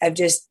of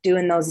just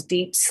doing those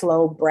deep,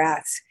 slow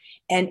breaths.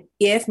 And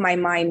if my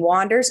mind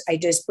wanders, I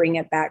just bring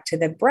it back to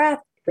the breath,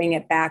 bring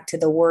it back to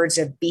the words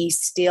of be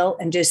still,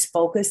 and just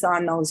focus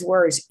on those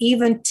words.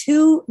 Even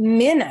 2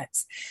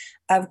 minutes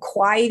of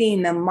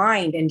quieting the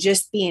mind and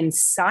just being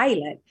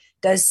silent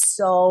does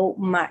so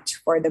much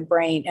for the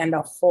brain and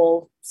the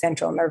whole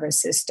central nervous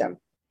system.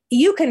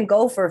 You can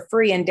go for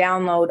free and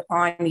download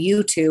on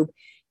YouTube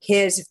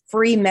his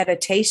free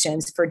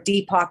meditations for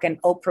Deepak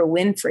and Oprah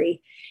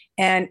Winfrey.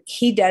 And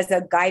he does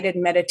a guided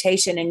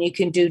meditation, and you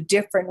can do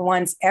different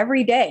ones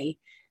every day.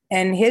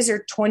 And his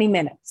are 20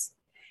 minutes.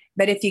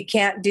 But if you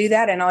can't do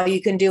that, and all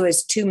you can do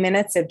is 2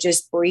 minutes of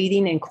just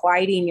breathing and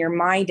quieting your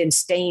mind and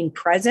staying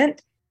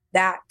present,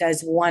 that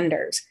does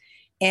wonders.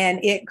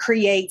 And it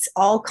creates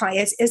all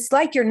kinds. It's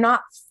like you're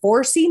not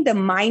forcing the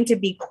mind to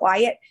be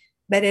quiet,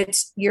 but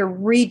you're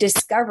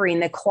rediscovering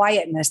the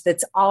quietness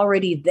that's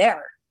already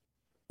there.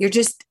 You're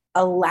just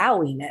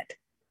allowing it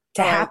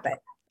to happen.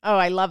 Oh,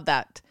 I love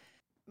that.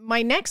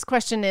 My next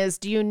question is,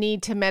 do you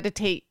need to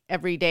meditate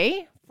every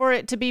day for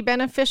it to be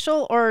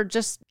beneficial, or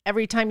just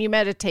every time you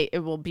meditate, it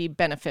will be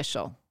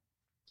beneficial?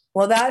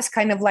 Well, that's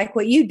kind of like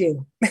what you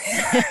do.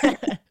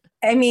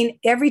 I mean,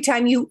 every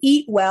time you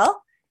eat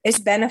well, it's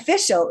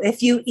beneficial.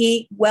 If you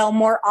eat well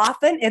more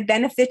often, it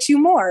benefits you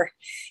more,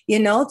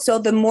 so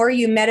the more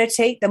you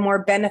meditate, the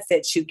more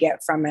benefits you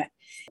get from it.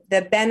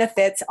 The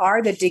benefits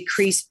are the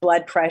decreased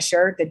blood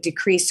pressure, the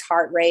decreased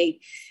heart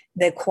rate,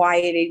 the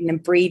quieting the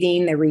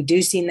breathing, the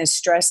reducing the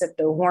stress of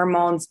the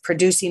hormones,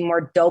 producing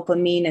more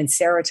dopamine and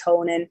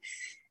serotonin,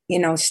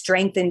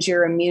 strengthens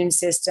your immune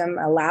system,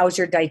 allows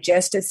your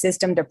digestive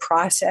system to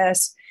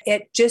process.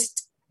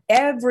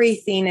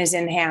 Everything is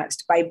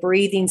enhanced by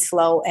breathing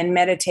slow and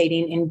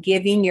meditating and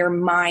giving your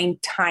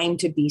mind time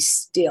to be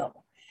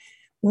still.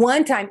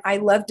 One time I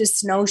loved to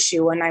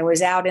snowshoe and I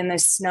was out in the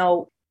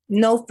snow,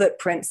 no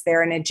footprints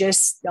there, and it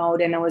just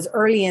snowed and it was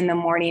early in the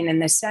morning and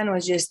the sun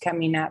was just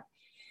coming up.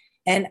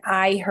 And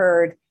I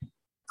heard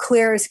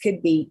clear as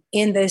could be,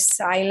 in the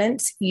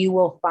silence, you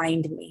will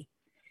find me.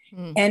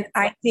 And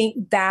I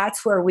think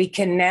that's where we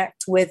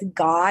connect with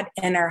God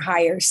and our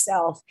higher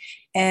self.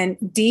 And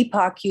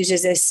Deepak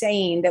uses a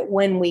saying that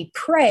when we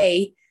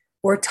pray,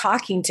 we're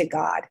talking to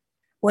God.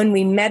 When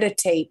we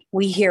meditate,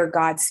 we hear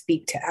God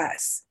speak to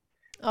us.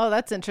 Oh,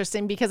 that's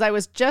interesting, because I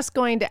was just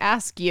going to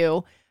ask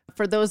you,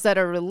 for those that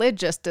are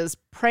religious, does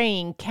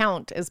praying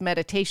count as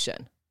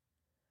meditation?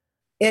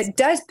 It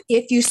does,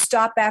 if you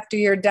stop after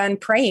you're done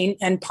praying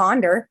and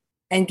ponder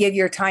and give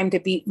your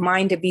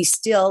mind to be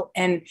still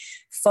and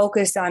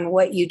focus on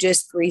what you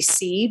just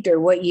received or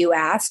what you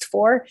asked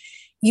for.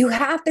 You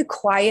have to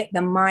quiet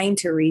the mind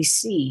to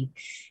receive.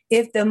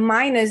 If the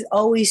mind is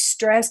always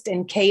stressed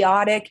and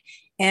chaotic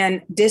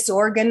and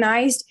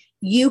disorganized,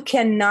 you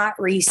cannot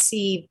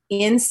receive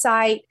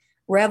insight,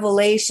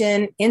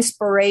 revelation,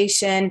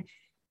 inspiration.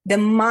 The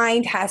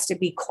mind has to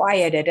be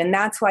quieted. And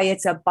that's why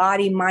it's a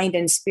body, mind,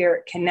 and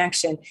spirit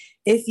connection.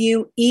 If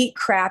you eat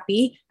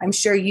crappy, I'm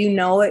sure you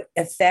know it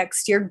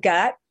affects your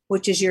gut,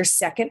 which is your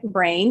second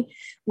brain,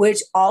 which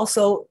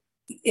also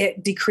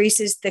it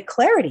decreases the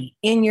clarity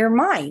in your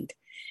mind.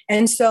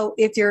 And so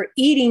if you're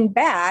eating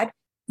bad,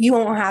 you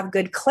won't have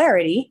good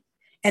clarity.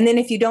 And then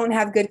if you don't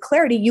have good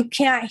clarity, you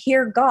can't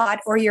hear God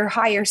or your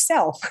higher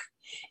self.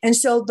 And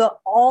so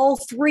all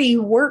three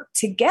work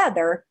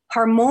together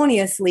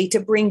harmoniously to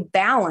bring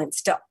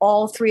balance to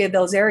all three of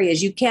those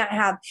areas. You can't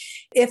have,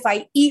 if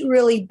I eat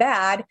really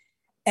bad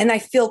and I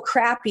feel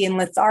crappy and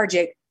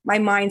lethargic, my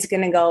mind's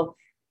going to go,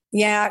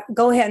 yeah,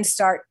 go ahead and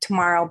start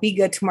tomorrow. Be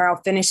good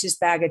tomorrow. Finish this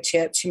bag of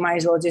chips. You might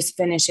as well just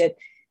finish it.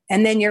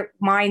 And then your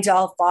mind's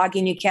all foggy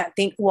and you can't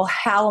think, well,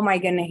 how am I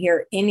going to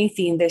hear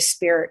anything this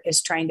spirit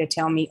is trying to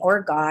tell me, or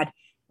God,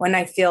 when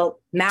I feel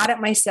mad at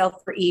myself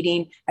for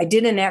eating, I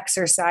didn't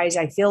exercise,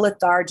 I feel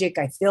lethargic,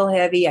 I feel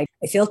heavy, I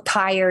feel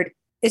tired.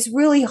 It's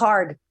really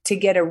hard to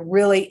get a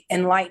really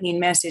enlightening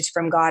message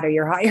from God or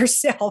your higher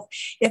self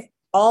if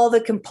all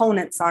the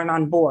components aren't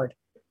on board.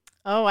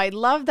 Oh, I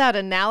love that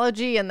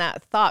analogy and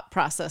that thought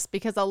process,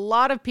 because a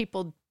lot of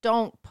people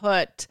don't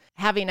put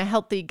having a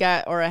healthy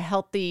gut or a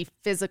healthy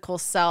physical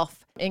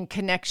self in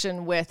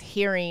connection with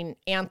hearing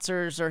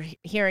answers or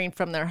hearing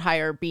from their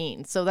higher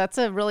being. So that's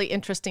a really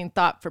interesting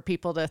thought for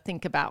people to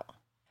think about.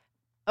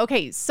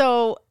 Okay,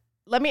 so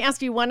let me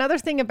ask you one other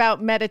thing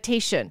about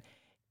meditation.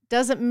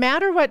 Does it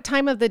matter what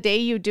time of the day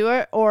you do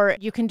it, or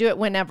you can do it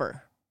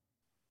whenever?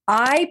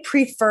 I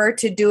prefer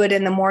to do it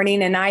in the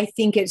morning, and I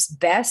think it's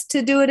best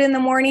to do it in the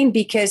morning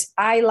because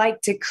I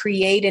like to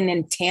create an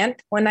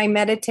intent when I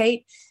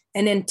meditate,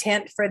 an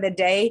intent for the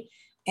day.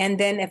 And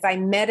then if I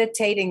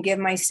meditate and give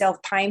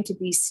myself time to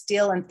be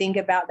still and think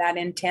about that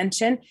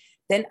intention,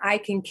 then I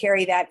can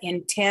carry that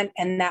intent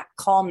and that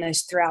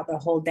calmness throughout the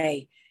whole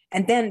day.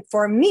 And then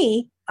for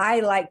me, I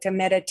like to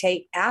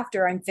meditate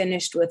after I'm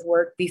finished with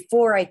work,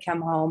 before I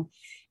come home,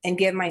 and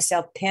give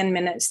myself 10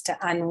 minutes to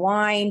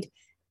unwind,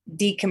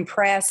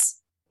 decompress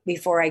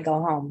before I go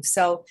home.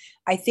 So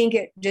I think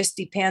it just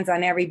depends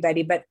on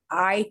everybody, but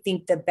I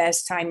think the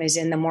best time is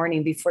in the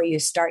morning before you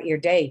start your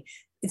day.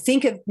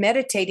 Think of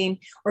meditating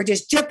or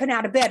just jumping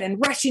out of bed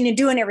and rushing and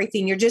doing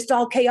everything. You're just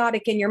all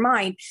chaotic in your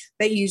mind,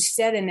 but you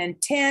set an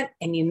intent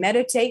and you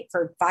meditate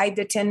for 5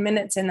 to 10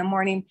 minutes in the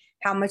morning,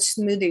 how much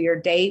smoother your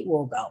day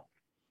will go.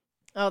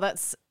 Oh,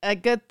 that's a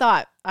good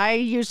thought. I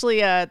usually,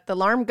 the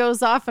alarm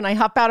goes off and I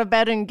hop out of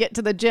bed and get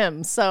to the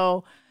gym.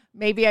 So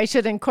maybe I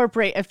should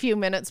incorporate a few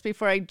minutes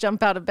before I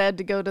jump out of bed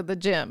to go to the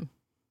gym.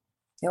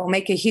 It will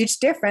make a huge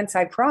difference,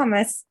 I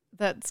promise.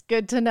 That's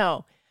good to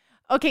know.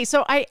 Okay,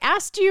 so I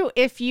asked you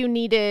if you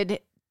needed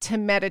to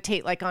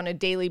meditate like on a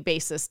daily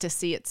basis to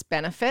see its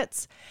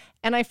benefits.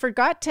 And I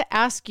forgot to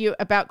ask you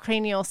about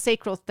cranial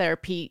sacral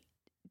therapy.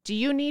 Do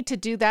you need to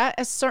do that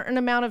a certain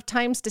amount of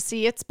times to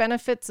see its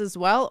benefits as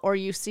well, or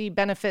you see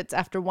benefits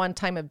after one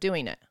time of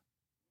doing it?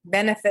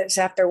 Benefits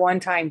after one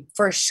time,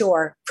 for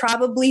sure.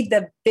 Probably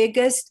the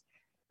biggest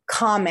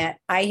comment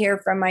I hear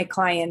from my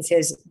clients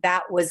is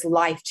that was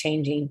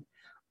life-changing.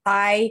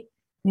 I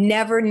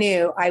never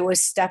knew I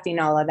was stuffing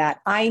all of that.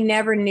 I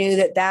never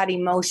knew that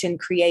emotion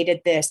created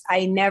this.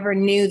 I never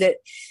knew that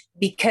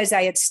because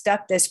I had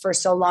stuffed this for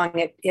so long,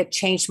 it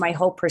changed my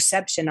whole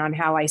perception on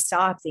how I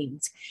saw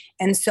things.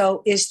 And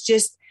so it's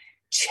just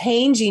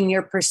changing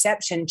your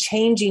perception,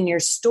 changing your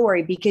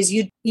story, because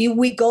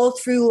we go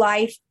through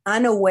life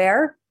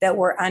unaware that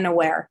we're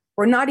unaware.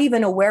 We're not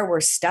even aware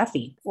we're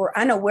stuffy. We're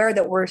unaware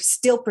that we're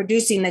still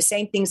producing the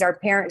same things our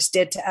parents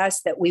did to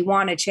us that we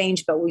want to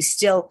change, but we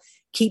still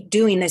keep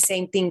doing the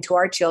same thing to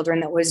our children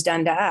that was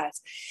done to us.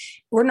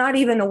 We're not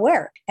even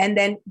aware. And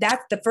then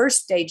that's the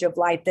first stage of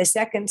life. The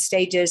second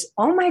stage is,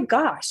 oh my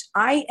gosh,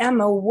 I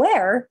am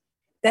aware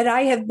that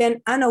I have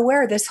been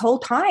unaware this whole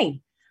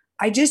time.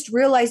 I just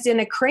realized in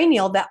a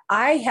cranial that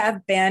I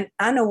have been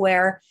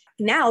unaware.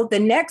 Now the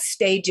next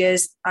stage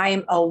is I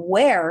am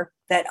aware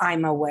that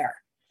I'm aware.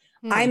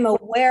 I'm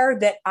aware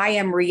that I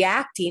am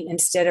reacting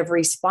instead of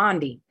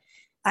responding.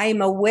 I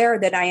am aware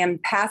that I am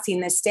passing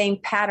the same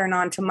pattern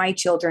on to my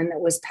children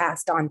that was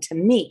passed on to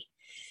me.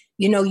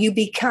 You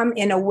become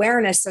in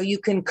awareness so you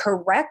can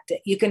correct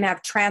it. You can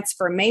have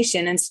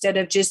transformation instead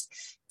of just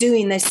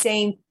doing the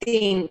same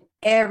thing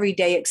every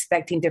day,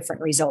 expecting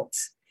different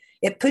results.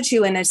 It puts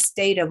you in a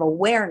state of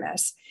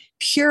awareness.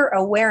 Pure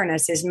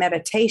awareness is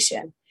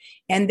meditation.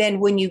 And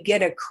then when you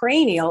get a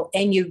cranial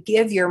and you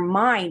give your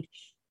mind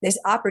this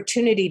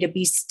opportunity to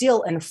be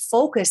still and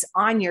focus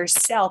on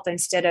yourself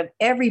instead of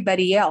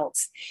everybody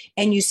else.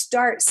 And you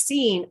start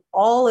seeing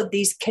all of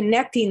these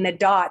connecting the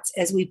dots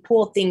as we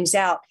pull things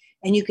out.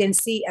 And you can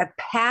see a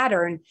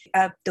pattern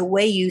of the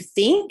way you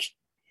think.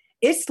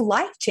 It's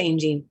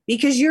life-changing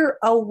because you're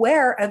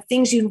aware of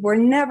things you were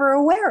never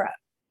aware of.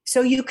 So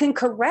you can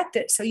correct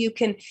it. So you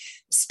can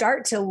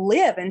start to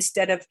live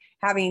instead of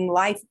having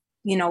life,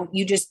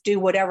 you just do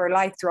whatever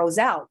life throws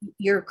out.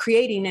 You're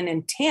creating an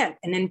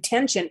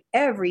intention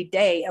every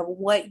day of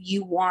what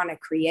you want to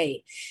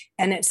create.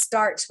 And it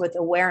starts with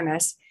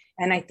awareness.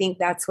 And I think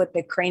that's what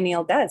the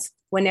cranial does.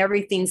 When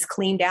everything's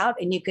cleaned out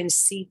and you can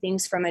see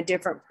things from a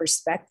different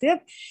perspective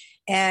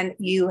and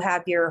you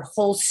have your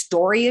whole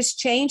story is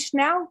changed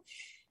now,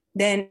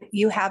 then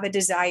you have a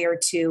desire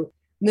to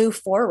move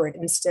forward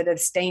instead of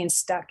staying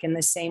stuck in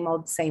the same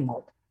old, same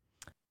old.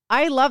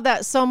 I love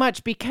that so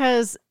much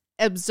because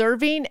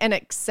observing and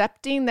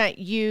accepting that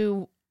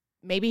you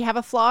maybe have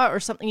a flaw or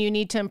something you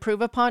need to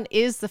improve upon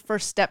is the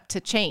first step to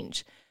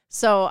change.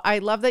 So I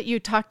love that you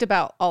talked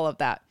about all of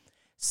that.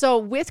 So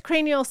with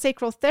cranial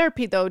sacral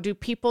therapy, though, do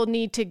people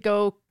need to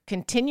go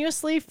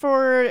continuously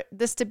for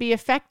this to be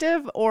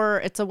effective, or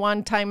it's a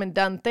one-time and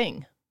done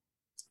thing?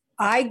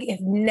 I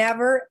have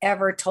never,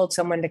 ever told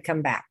someone to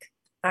come back.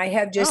 I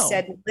have just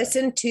said,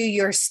 listen to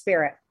your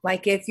spirit.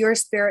 Like if your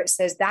spirit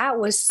says, that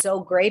was so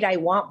great, I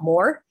want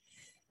more,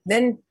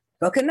 then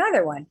book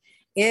another one.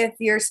 If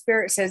your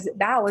spirit says,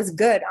 that was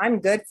good, I'm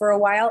good for a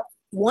while.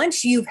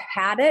 Once you've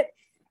had it,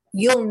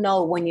 you'll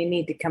know when you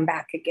need to come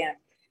back again.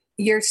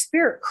 Your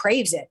spirit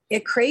craves it.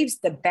 It craves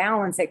the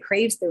balance. It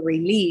craves the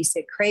release.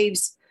 It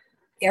craves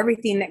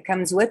everything that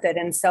comes with it.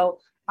 And so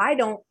I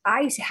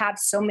have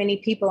so many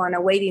people on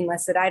a waiting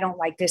list that I don't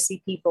like to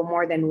see people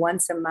more than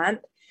once a month,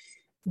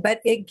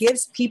 but it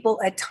gives people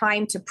a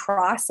time to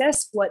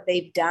process what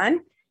they've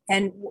done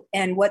and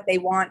what they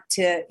want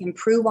to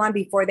improve on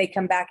before they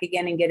come back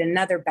again and get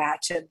another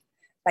batch of,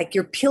 like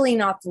you're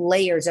peeling off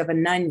layers of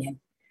an onion.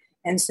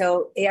 And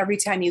so every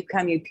time you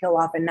come, you peel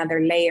off another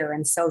layer.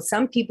 And so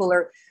some people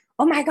are,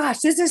 oh my gosh,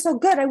 this is so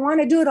good. I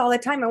want to do it all the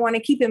time. I want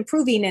to keep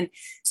improving. And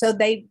so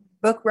they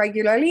book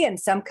regularly, and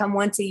some come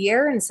once a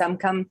year and some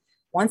come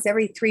once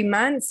every 3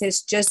 months.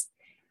 It's just,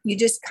 you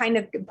just kind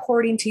of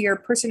according to your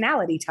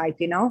personality type,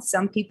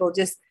 some people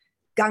just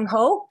gung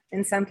ho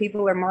and some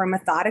people are more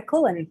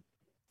methodical and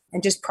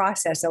just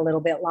process a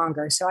little bit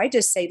longer. So I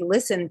just say,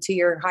 listen to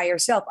your higher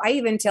self. I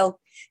even tell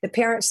the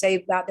parents say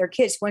about their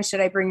kids, when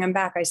should I bring them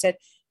back? I said,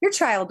 your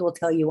child will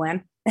tell you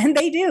when. And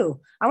they do.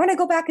 I want to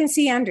go back and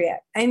see Andrea.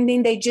 I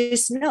mean, they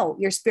just know,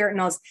 your spirit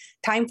knows,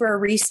 time for a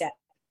reset,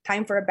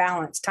 time for a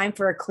balance, time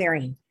for a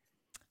clearing.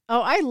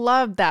 Oh, I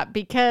love that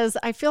because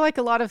I feel like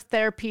a lot of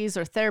therapies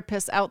or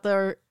therapists out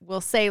there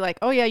will say like,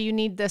 oh yeah, you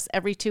need this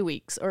every 2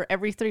 weeks or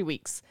every 3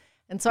 weeks.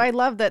 And so I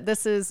love that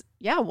this is,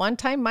 one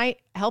time might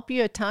help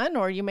you a ton,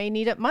 or you may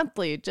need it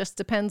monthly. It just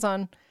depends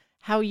on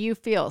how you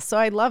feel. So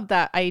I love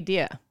that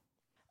idea.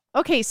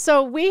 Okay,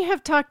 so we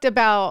have talked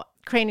about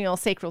cranial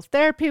sacral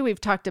therapy.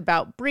 We've talked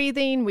about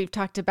breathing. We've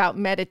talked about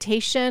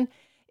meditation.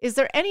 Is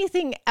there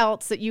anything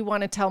else that you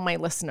want to tell my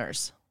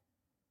listeners?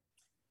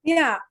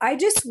 Yeah, I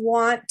just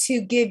want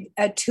to give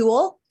a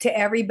tool to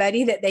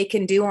everybody that they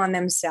can do on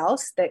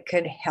themselves that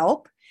could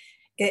help.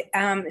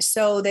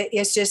 So that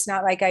it's just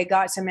not like I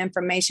got some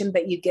information,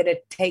 but you get to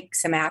take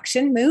some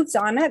action moves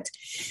on it.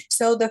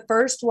 So the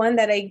first one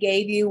that I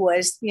gave you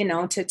was,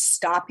 to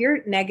stop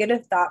your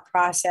negative thought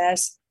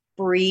process,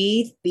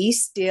 breathe, be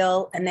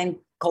still, and then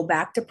go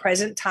back to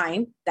present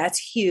time. That's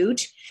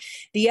huge.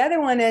 The other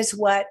one is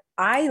what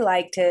I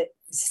like to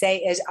say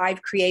is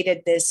I've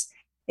created this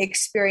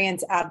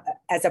experience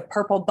as a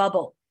purple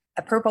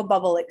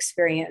bubble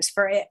experience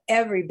for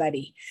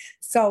everybody.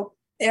 So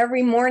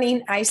every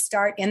morning I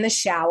start in the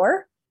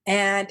shower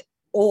and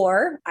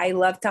Or I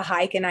love to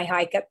hike, and I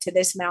hike up to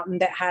this mountain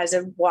that has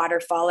a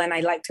waterfall, and I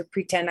like to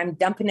pretend I'm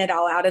dumping it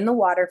all out in the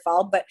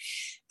waterfall. But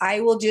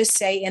I will just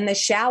say, in the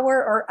shower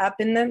or up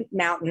in the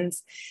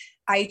mountains,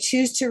 I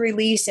choose to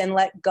release and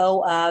let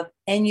go of.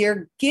 And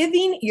you're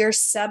giving your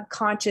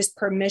subconscious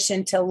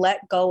permission to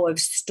let go of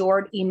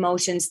stored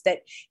emotions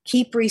that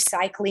keep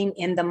recycling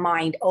in the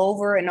mind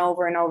over and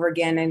over and over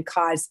again and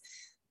cause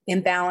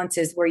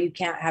imbalances where you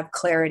can't have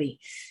clarity.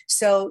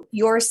 So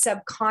your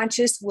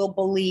subconscious will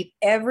believe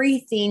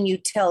everything you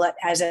tell it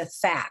as a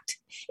fact.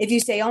 If you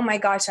say, oh my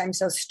gosh, I'm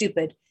so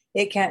stupid,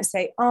 it can't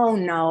say, oh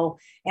no,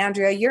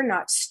 Andrea, you're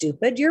not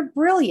stupid, you're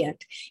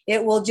brilliant.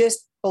 It will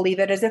just believe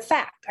it as a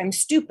fact. I'm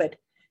stupid.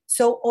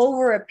 So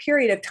over a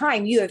period of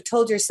time, you have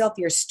told yourself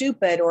you're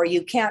stupid, or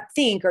you can't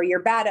think, or you're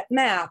bad at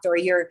math, or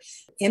you're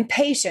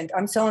impatient.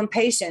 I'm so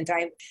impatient.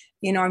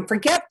 I'm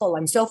forgetful.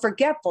 I'm so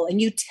forgetful. And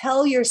you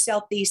tell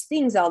yourself these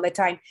things all the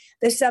time.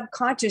 The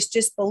subconscious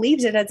just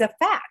believes it as a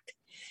fact.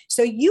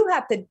 So you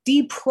have to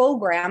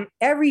deprogram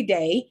every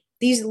day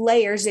these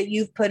layers that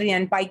you've put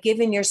in by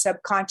giving your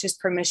subconscious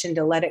permission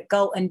to let it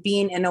go and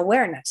being in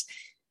awareness.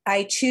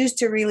 I choose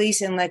to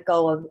release and let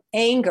go of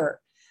anger,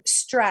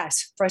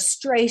 stress,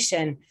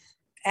 frustration,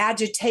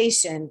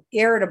 agitation,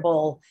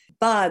 irritable,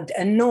 bugged,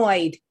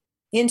 annoyed,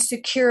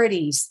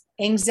 insecurities,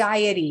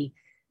 anxiety,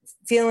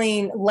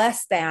 feeling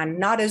less than,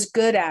 not as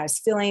good as,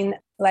 feeling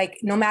like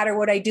no matter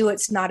what I do,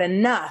 it's not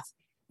enough.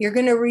 You're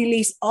going to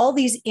release all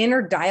these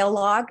inner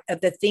dialogue of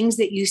the things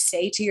that you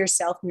say to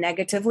yourself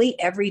negatively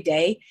every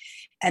day.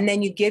 And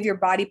then you give your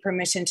body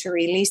permission to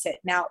release it.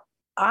 Now,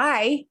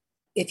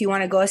 if you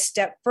want to go a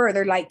step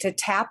further, like to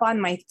tap on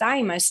my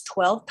thymus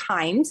 12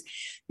 times,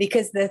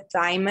 because the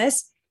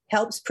thymus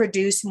helps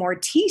produce more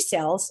T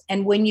cells.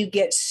 And when you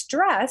get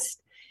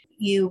stressed,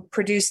 you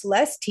produce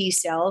less T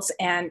cells,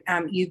 and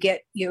you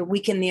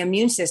weaken the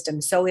immune system.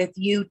 So if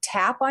you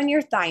tap on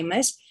your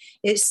thymus,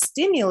 it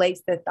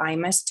stimulates the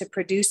thymus to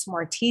produce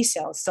more T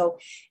cells. So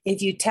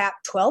if you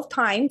tap 12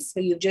 times, so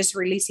you're just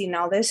releasing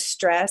all this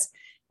stress,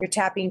 you're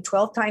tapping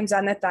 12 times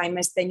on the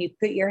thymus, then you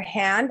put your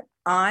hand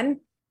on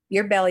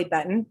your belly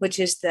button, which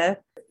is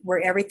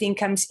where everything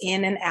comes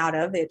in and out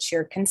of. It's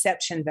your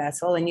conception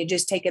vessel. And you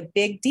just take a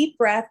big deep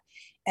breath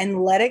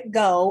and let it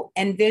go,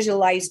 and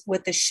visualize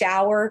with the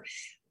shower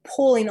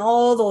pulling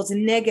all those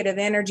negative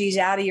energies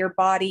out of your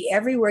body,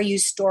 everywhere you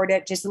stored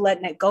it, just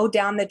letting it go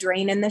down the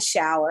drain in the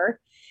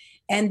shower.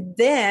 And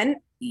then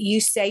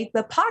you say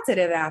the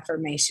positive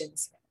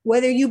affirmations,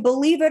 whether you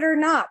believe it or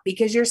not,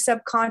 because your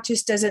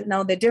subconscious doesn't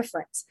know the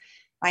difference.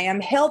 I am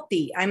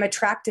healthy. I'm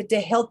attracted to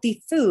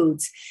healthy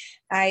foods.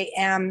 I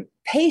am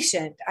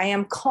patient. I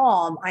am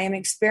calm. I am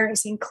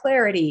experiencing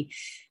clarity.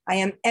 I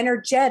am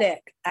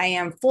energetic. I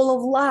am full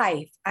of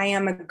life. I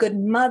am a good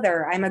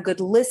mother. I'm a good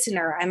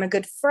listener. I'm a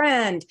good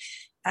friend.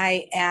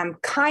 I am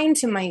kind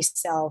to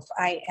myself.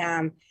 I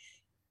am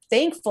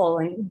thankful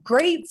and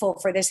grateful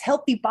for this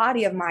healthy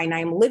body of mine.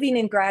 I'm living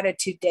in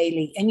gratitude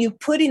daily. And you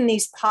put in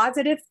these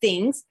positive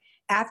things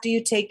after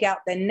you take out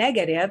the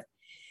negative.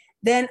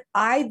 Then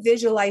I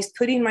visualize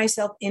putting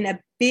myself in a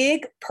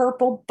big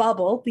purple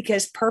bubble,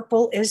 because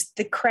purple is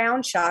the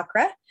crown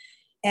chakra.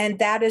 And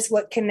that is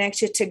what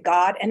connects you to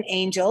God and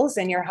angels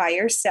and your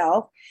higher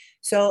self.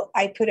 So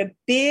I put a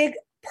big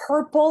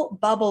purple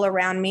bubble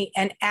around me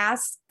and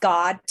ask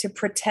God to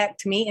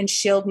protect me and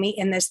shield me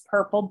in this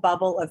purple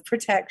bubble of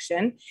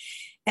protection.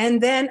 And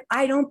then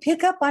I don't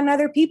pick up on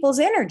other people's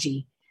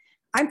energy.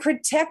 I'm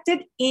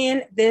protected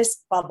in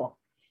this bubble.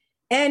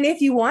 And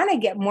if you want to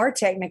get more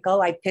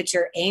technical, I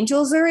picture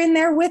angels are in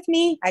there with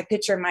me. I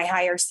picture my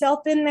higher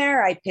self in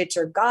there. I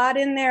picture God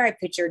in there. I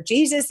picture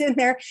Jesus in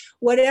there.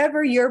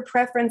 Whatever your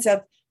preference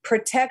of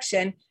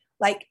protection,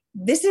 like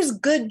this is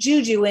good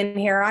juju in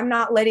here. I'm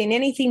not letting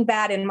anything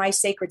bad in my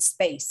sacred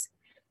space.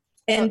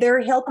 And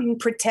they're helping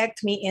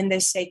protect me in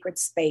this sacred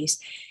space.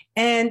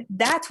 And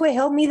that's what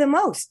helped me the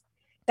most.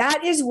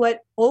 That is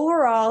what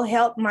overall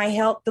helped my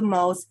health the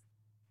most,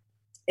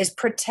 is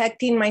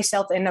protecting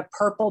myself in a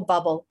purple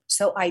bubble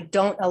so I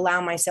don't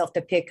allow myself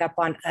to pick up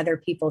on other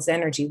people's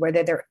energy,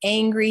 whether they're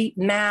angry,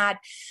 mad,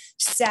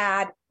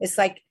 sad. It's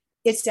like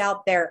it's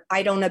out there.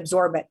 I don't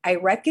absorb it. I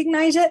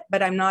recognize it,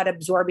 but I'm not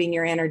absorbing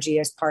your energy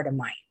as part of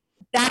mine.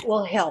 That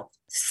will help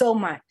so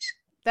much.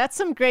 That's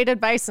some great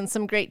advice and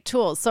some great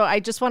tools. So I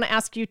just want to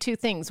ask you two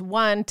things.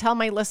 One, tell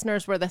my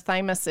listeners where the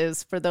thymus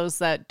is for those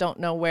that don't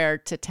know where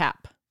to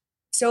tap.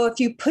 So if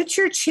you put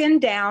your chin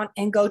down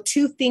and go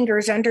 2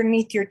 fingers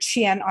underneath your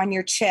chin on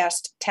your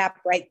chest, tap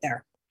right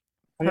there.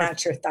 And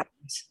that's your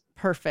thymus.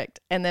 Perfect.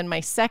 And then my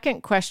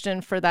second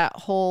question for that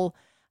whole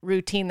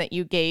routine that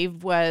you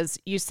gave was,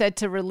 you said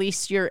to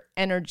release your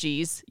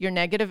energies, your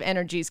negative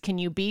energies. Can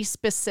you be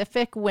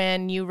specific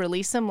when you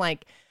release them?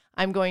 Like,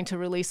 I'm going to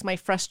release my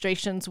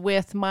frustrations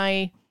with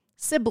my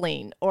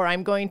sibling, or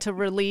I'm going to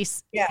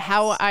release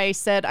how I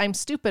said I'm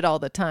stupid all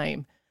the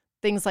time.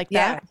 Things like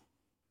that.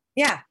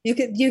 Yeah,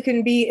 you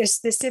can be as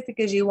specific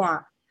as you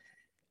want.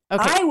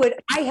 Okay.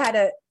 I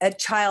had a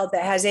child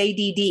that has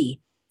ADD.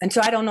 And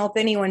so I don't know if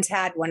anyone's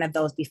had one of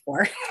those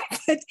before.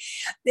 But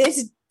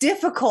it's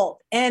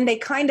difficult. And they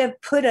kind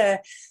of put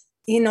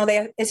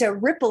it's a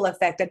ripple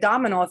effect, a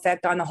domino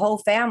effect on the whole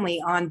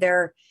family, on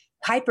their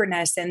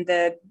hyperness and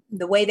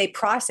the way they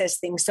process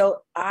things.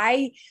 So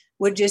I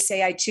would just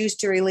say I choose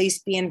to release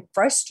being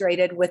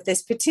frustrated with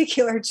this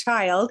particular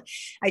child.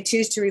 I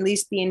choose to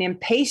release being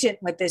impatient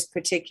with this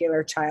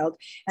particular child.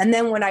 And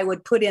then when I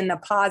would put in the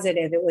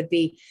positive, it would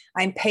be,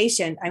 I'm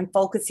patient. I'm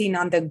focusing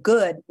on the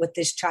good with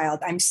this child.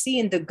 I'm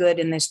seeing the good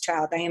in this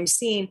child. I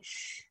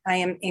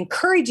am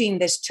encouraging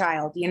this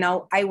child.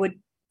 I would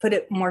put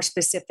it more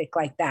specific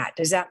like that.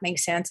 Does that make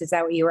sense? Is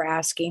that what you were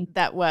asking?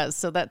 That was.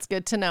 So that's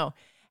good to know.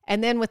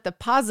 And then with the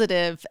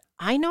positive,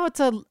 I know it's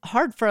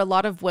hard for a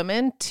lot of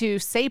women to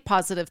say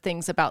positive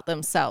things about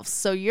themselves.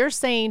 So you're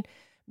saying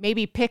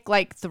maybe pick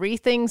like 3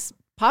 things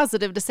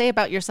positive to say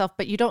about yourself,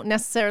 but you don't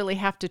necessarily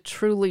have to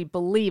truly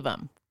believe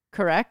them,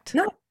 correct?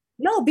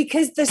 No,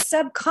 because the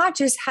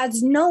subconscious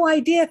has no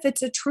idea if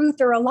it's a truth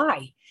or a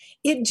lie.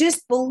 It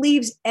just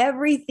believes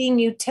everything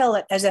you tell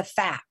it as a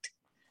fact.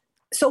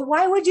 So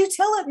why would you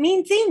tell it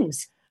mean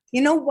things?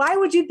 Why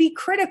would you be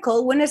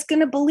critical when it's going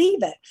to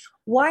believe it?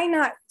 Why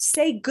not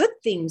say good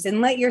things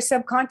and let your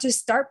subconscious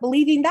start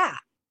believing that?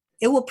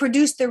 It will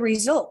produce the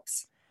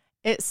results.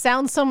 It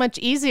sounds so much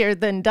easier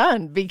than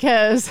done,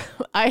 because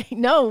I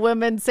know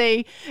women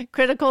say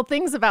critical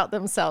things about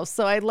themselves.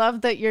 So I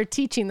love that you're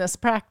teaching this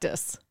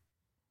practice.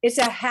 It's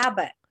a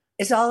habit.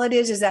 It's all it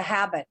is a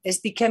habit. It's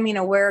becoming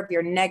aware of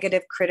your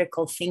negative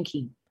critical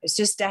thinking. It's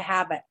just a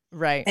habit.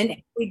 Right.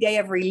 And every day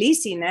of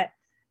releasing it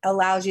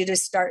allows you to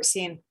start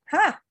seeing,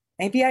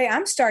 maybe I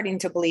am starting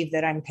to believe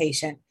that I'm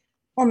patient.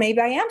 Well,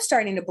 maybe I am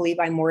starting to believe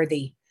I'm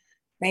worthy.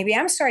 Maybe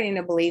I'm starting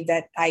to believe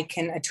that I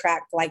can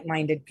attract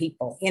like-minded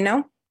people,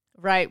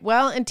 Right.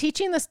 Well, and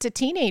teaching this to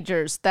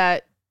teenagers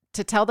that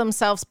to tell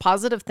themselves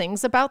positive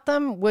things about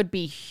them would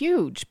be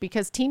huge,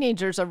 because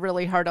teenagers are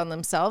really hard on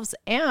themselves.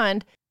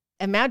 And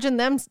imagine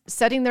them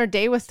setting their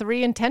day with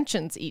 3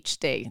 intentions each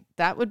day.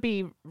 That would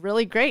be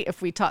really great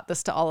if we taught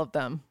this to all of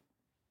them.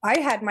 I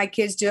had my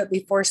kids do it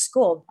before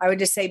school. I would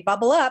just say,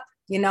 bubble up,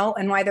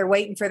 and while they're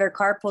waiting for their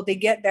carpool to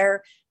get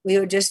there, we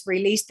would just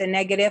release the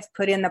negative,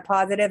 put in the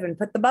positive, and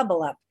put the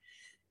bubble up,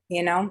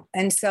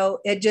 And so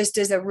it just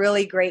is a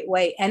really great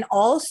way. And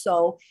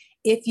also,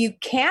 if you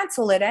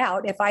cancel it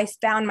out, if I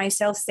found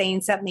myself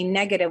saying something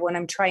negative when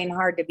I'm trying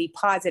hard to be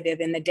positive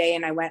in the day,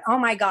 and I went, oh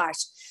my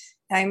gosh,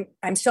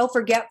 I'm so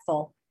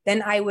forgetful,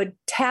 then I would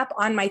tap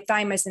on my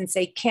thymus and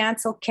say,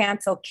 cancel,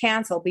 cancel,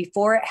 cancel,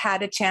 before it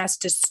had a chance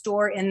to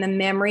store in the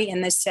memory,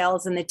 in the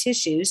cells, and the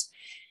tissues.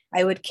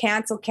 I would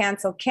cancel,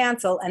 cancel,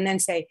 cancel, and then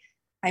say,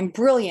 I'm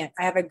brilliant.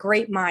 I have a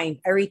great mind.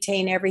 I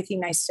retain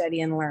everything I study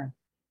and learn.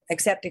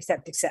 Accept,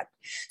 accept, accept.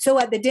 So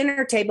at the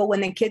dinner table,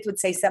 when the kids would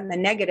say something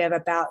negative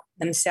about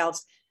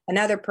themselves,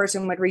 another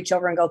person would reach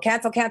over and go,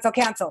 cancel, cancel,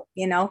 cancel,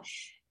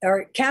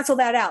 or cancel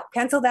that out,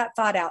 cancel that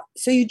thought out.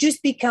 So you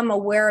just become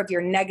aware of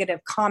your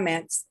negative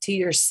comments to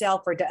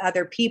yourself or to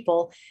other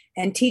people,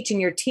 and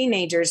teaching your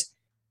teenagers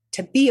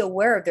to be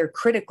aware of their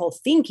critical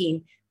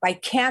thinking by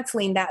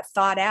canceling that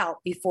thought out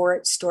before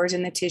it stores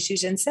in the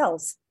tissues and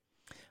cells.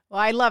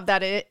 Well, I love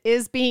that. It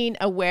is being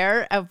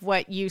aware of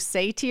what you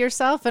say to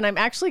yourself. And I'm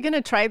actually going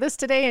to try this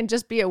today and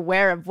just be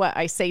aware of what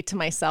I say to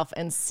myself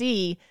and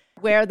see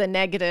where the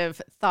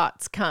negative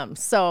thoughts come.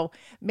 So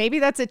maybe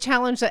that's a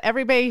challenge that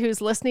everybody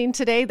who's listening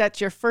today, that's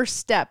your first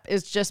step,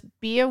 is just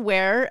be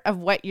aware of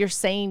what you're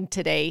saying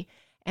today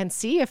and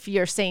see if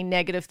you're saying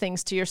negative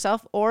things to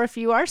yourself or if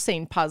you are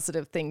saying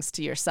positive things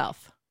to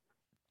yourself.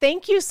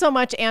 Thank you so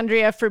much,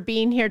 Andrea, for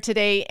being here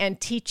today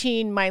and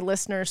teaching my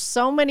listeners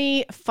so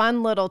many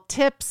fun little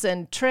tips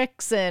and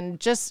tricks and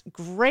just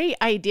great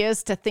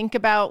ideas to think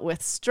about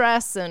with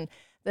stress and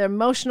the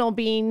emotional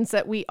beings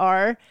that we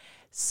are.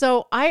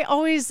 So I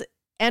always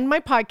end my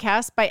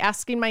podcast by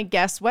asking my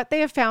guests what they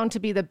have found to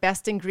be the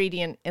best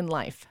ingredient in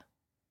life.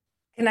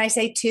 Can I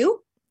say 2?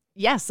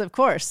 Yes, of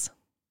course.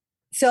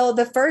 So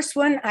the first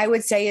one I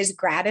would say is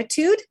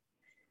gratitude,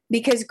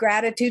 because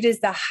gratitude is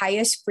the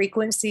highest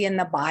frequency in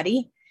the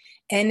body.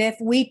 And if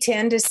we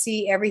tend to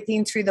see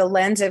everything through the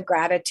lens of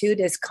gratitude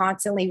as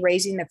constantly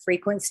raising the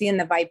frequency and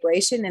the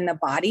vibration in the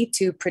body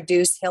to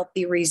produce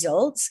healthy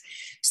results.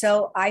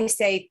 So I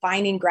say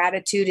finding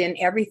gratitude in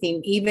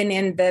everything, even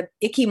in the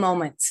icky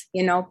moments,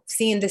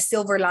 seeing the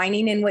silver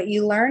lining in what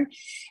you learn.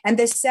 And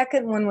the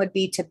second one would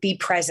be to be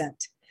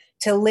present,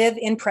 to live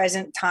in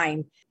present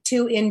time,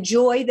 to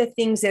enjoy the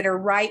things that are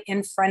right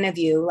in front of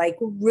you, like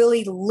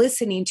really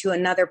listening to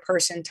another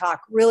person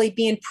talk, really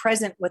being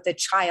present with a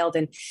child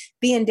and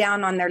being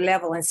down on their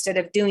level instead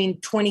of doing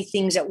 20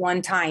 things at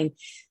one time,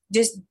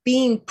 just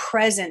being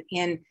present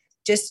in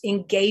just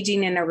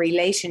engaging in a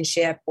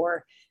relationship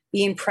or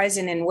being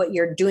present in what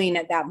you're doing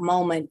at that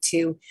moment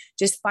to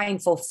just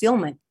find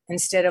fulfillment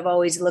instead of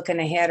always looking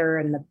ahead or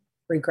in the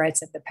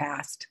regrets of the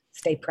past.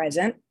 Stay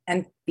present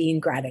and be in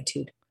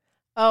gratitude.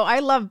 Oh, I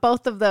love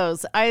both of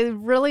those. I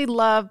really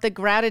love the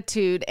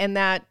gratitude, and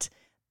that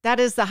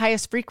is the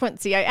highest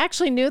frequency. I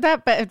actually knew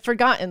that, but had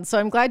forgotten. So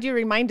I'm glad you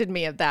reminded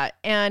me of that.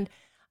 And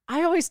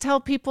I always tell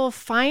people,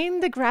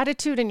 find the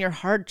gratitude in your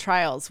hard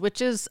trials,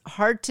 which is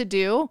hard to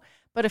do.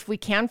 But if we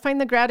can find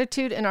the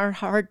gratitude in our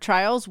hard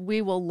trials,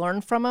 we will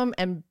learn from them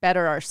and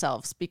better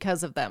ourselves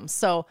because of them.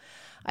 So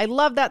I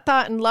love that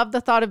thought and love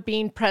the thought of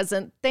being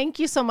present. Thank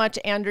you so much,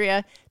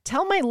 Andrea.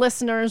 Tell my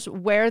listeners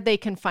where they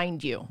can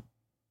find you.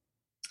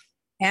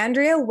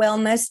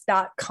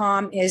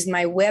 AndreaWellness.com is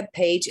my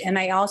webpage. And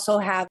I also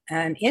have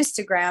an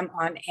Instagram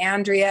on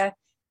Andrea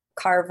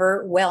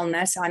Carver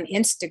Wellness on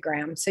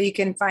Instagram. So you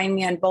can find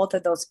me on both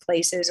of those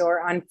places or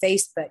on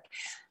Facebook.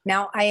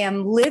 Now, I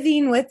am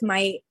living with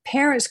my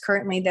parents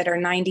currently that are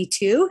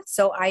 92.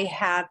 So I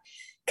have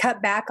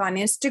cut back on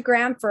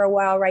Instagram for a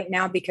while right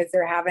now because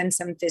they're having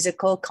some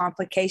physical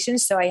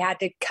complications. So I had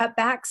to cut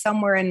back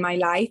somewhere in my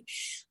life.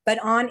 But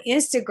on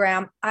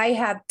Instagram, I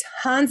have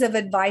tons of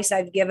advice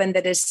I've given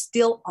that is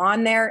still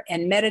on there,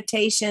 and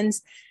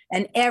meditations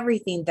and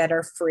everything that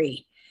are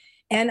free.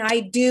 And I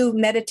do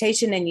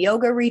meditation and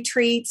yoga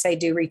retreats. I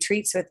do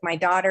retreats with my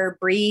daughter,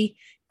 Bree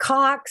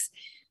Cox,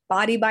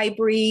 Body by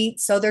Bree.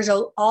 So there's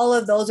all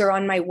of those are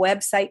on my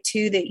website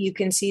too, that you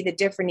can see the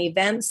different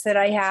events that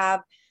I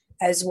have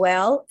as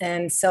well.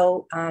 And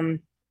so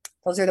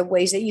those are the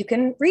ways that you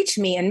can reach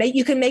me, and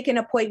you can make an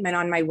appointment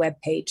on my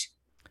webpage.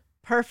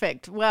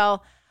 Perfect.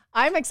 Well,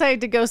 I'm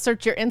excited to go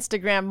search your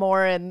Instagram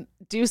more and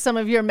do some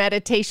of your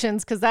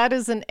meditations, because that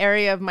is an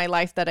area of my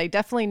life that I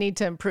definitely need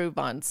to improve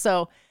on.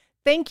 So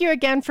thank you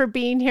again for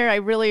being here. I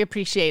really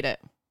appreciate it.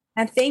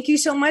 And thank you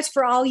so much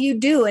for all you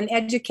do and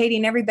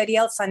educating everybody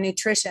else on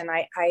nutrition.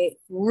 I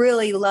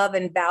really love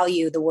and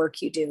value the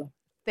work you do.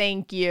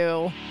 Thank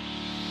you.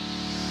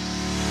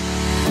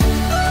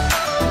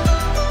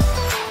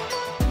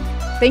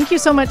 Thank you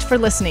so much for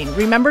listening.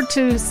 Remember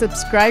to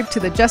subscribe to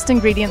the Just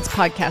Ingredients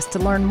podcast to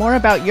learn more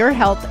about your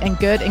health and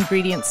good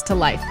ingredients to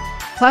life.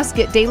 Plus,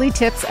 get daily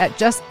tips at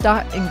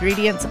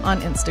just.ingredients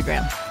on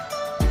Instagram.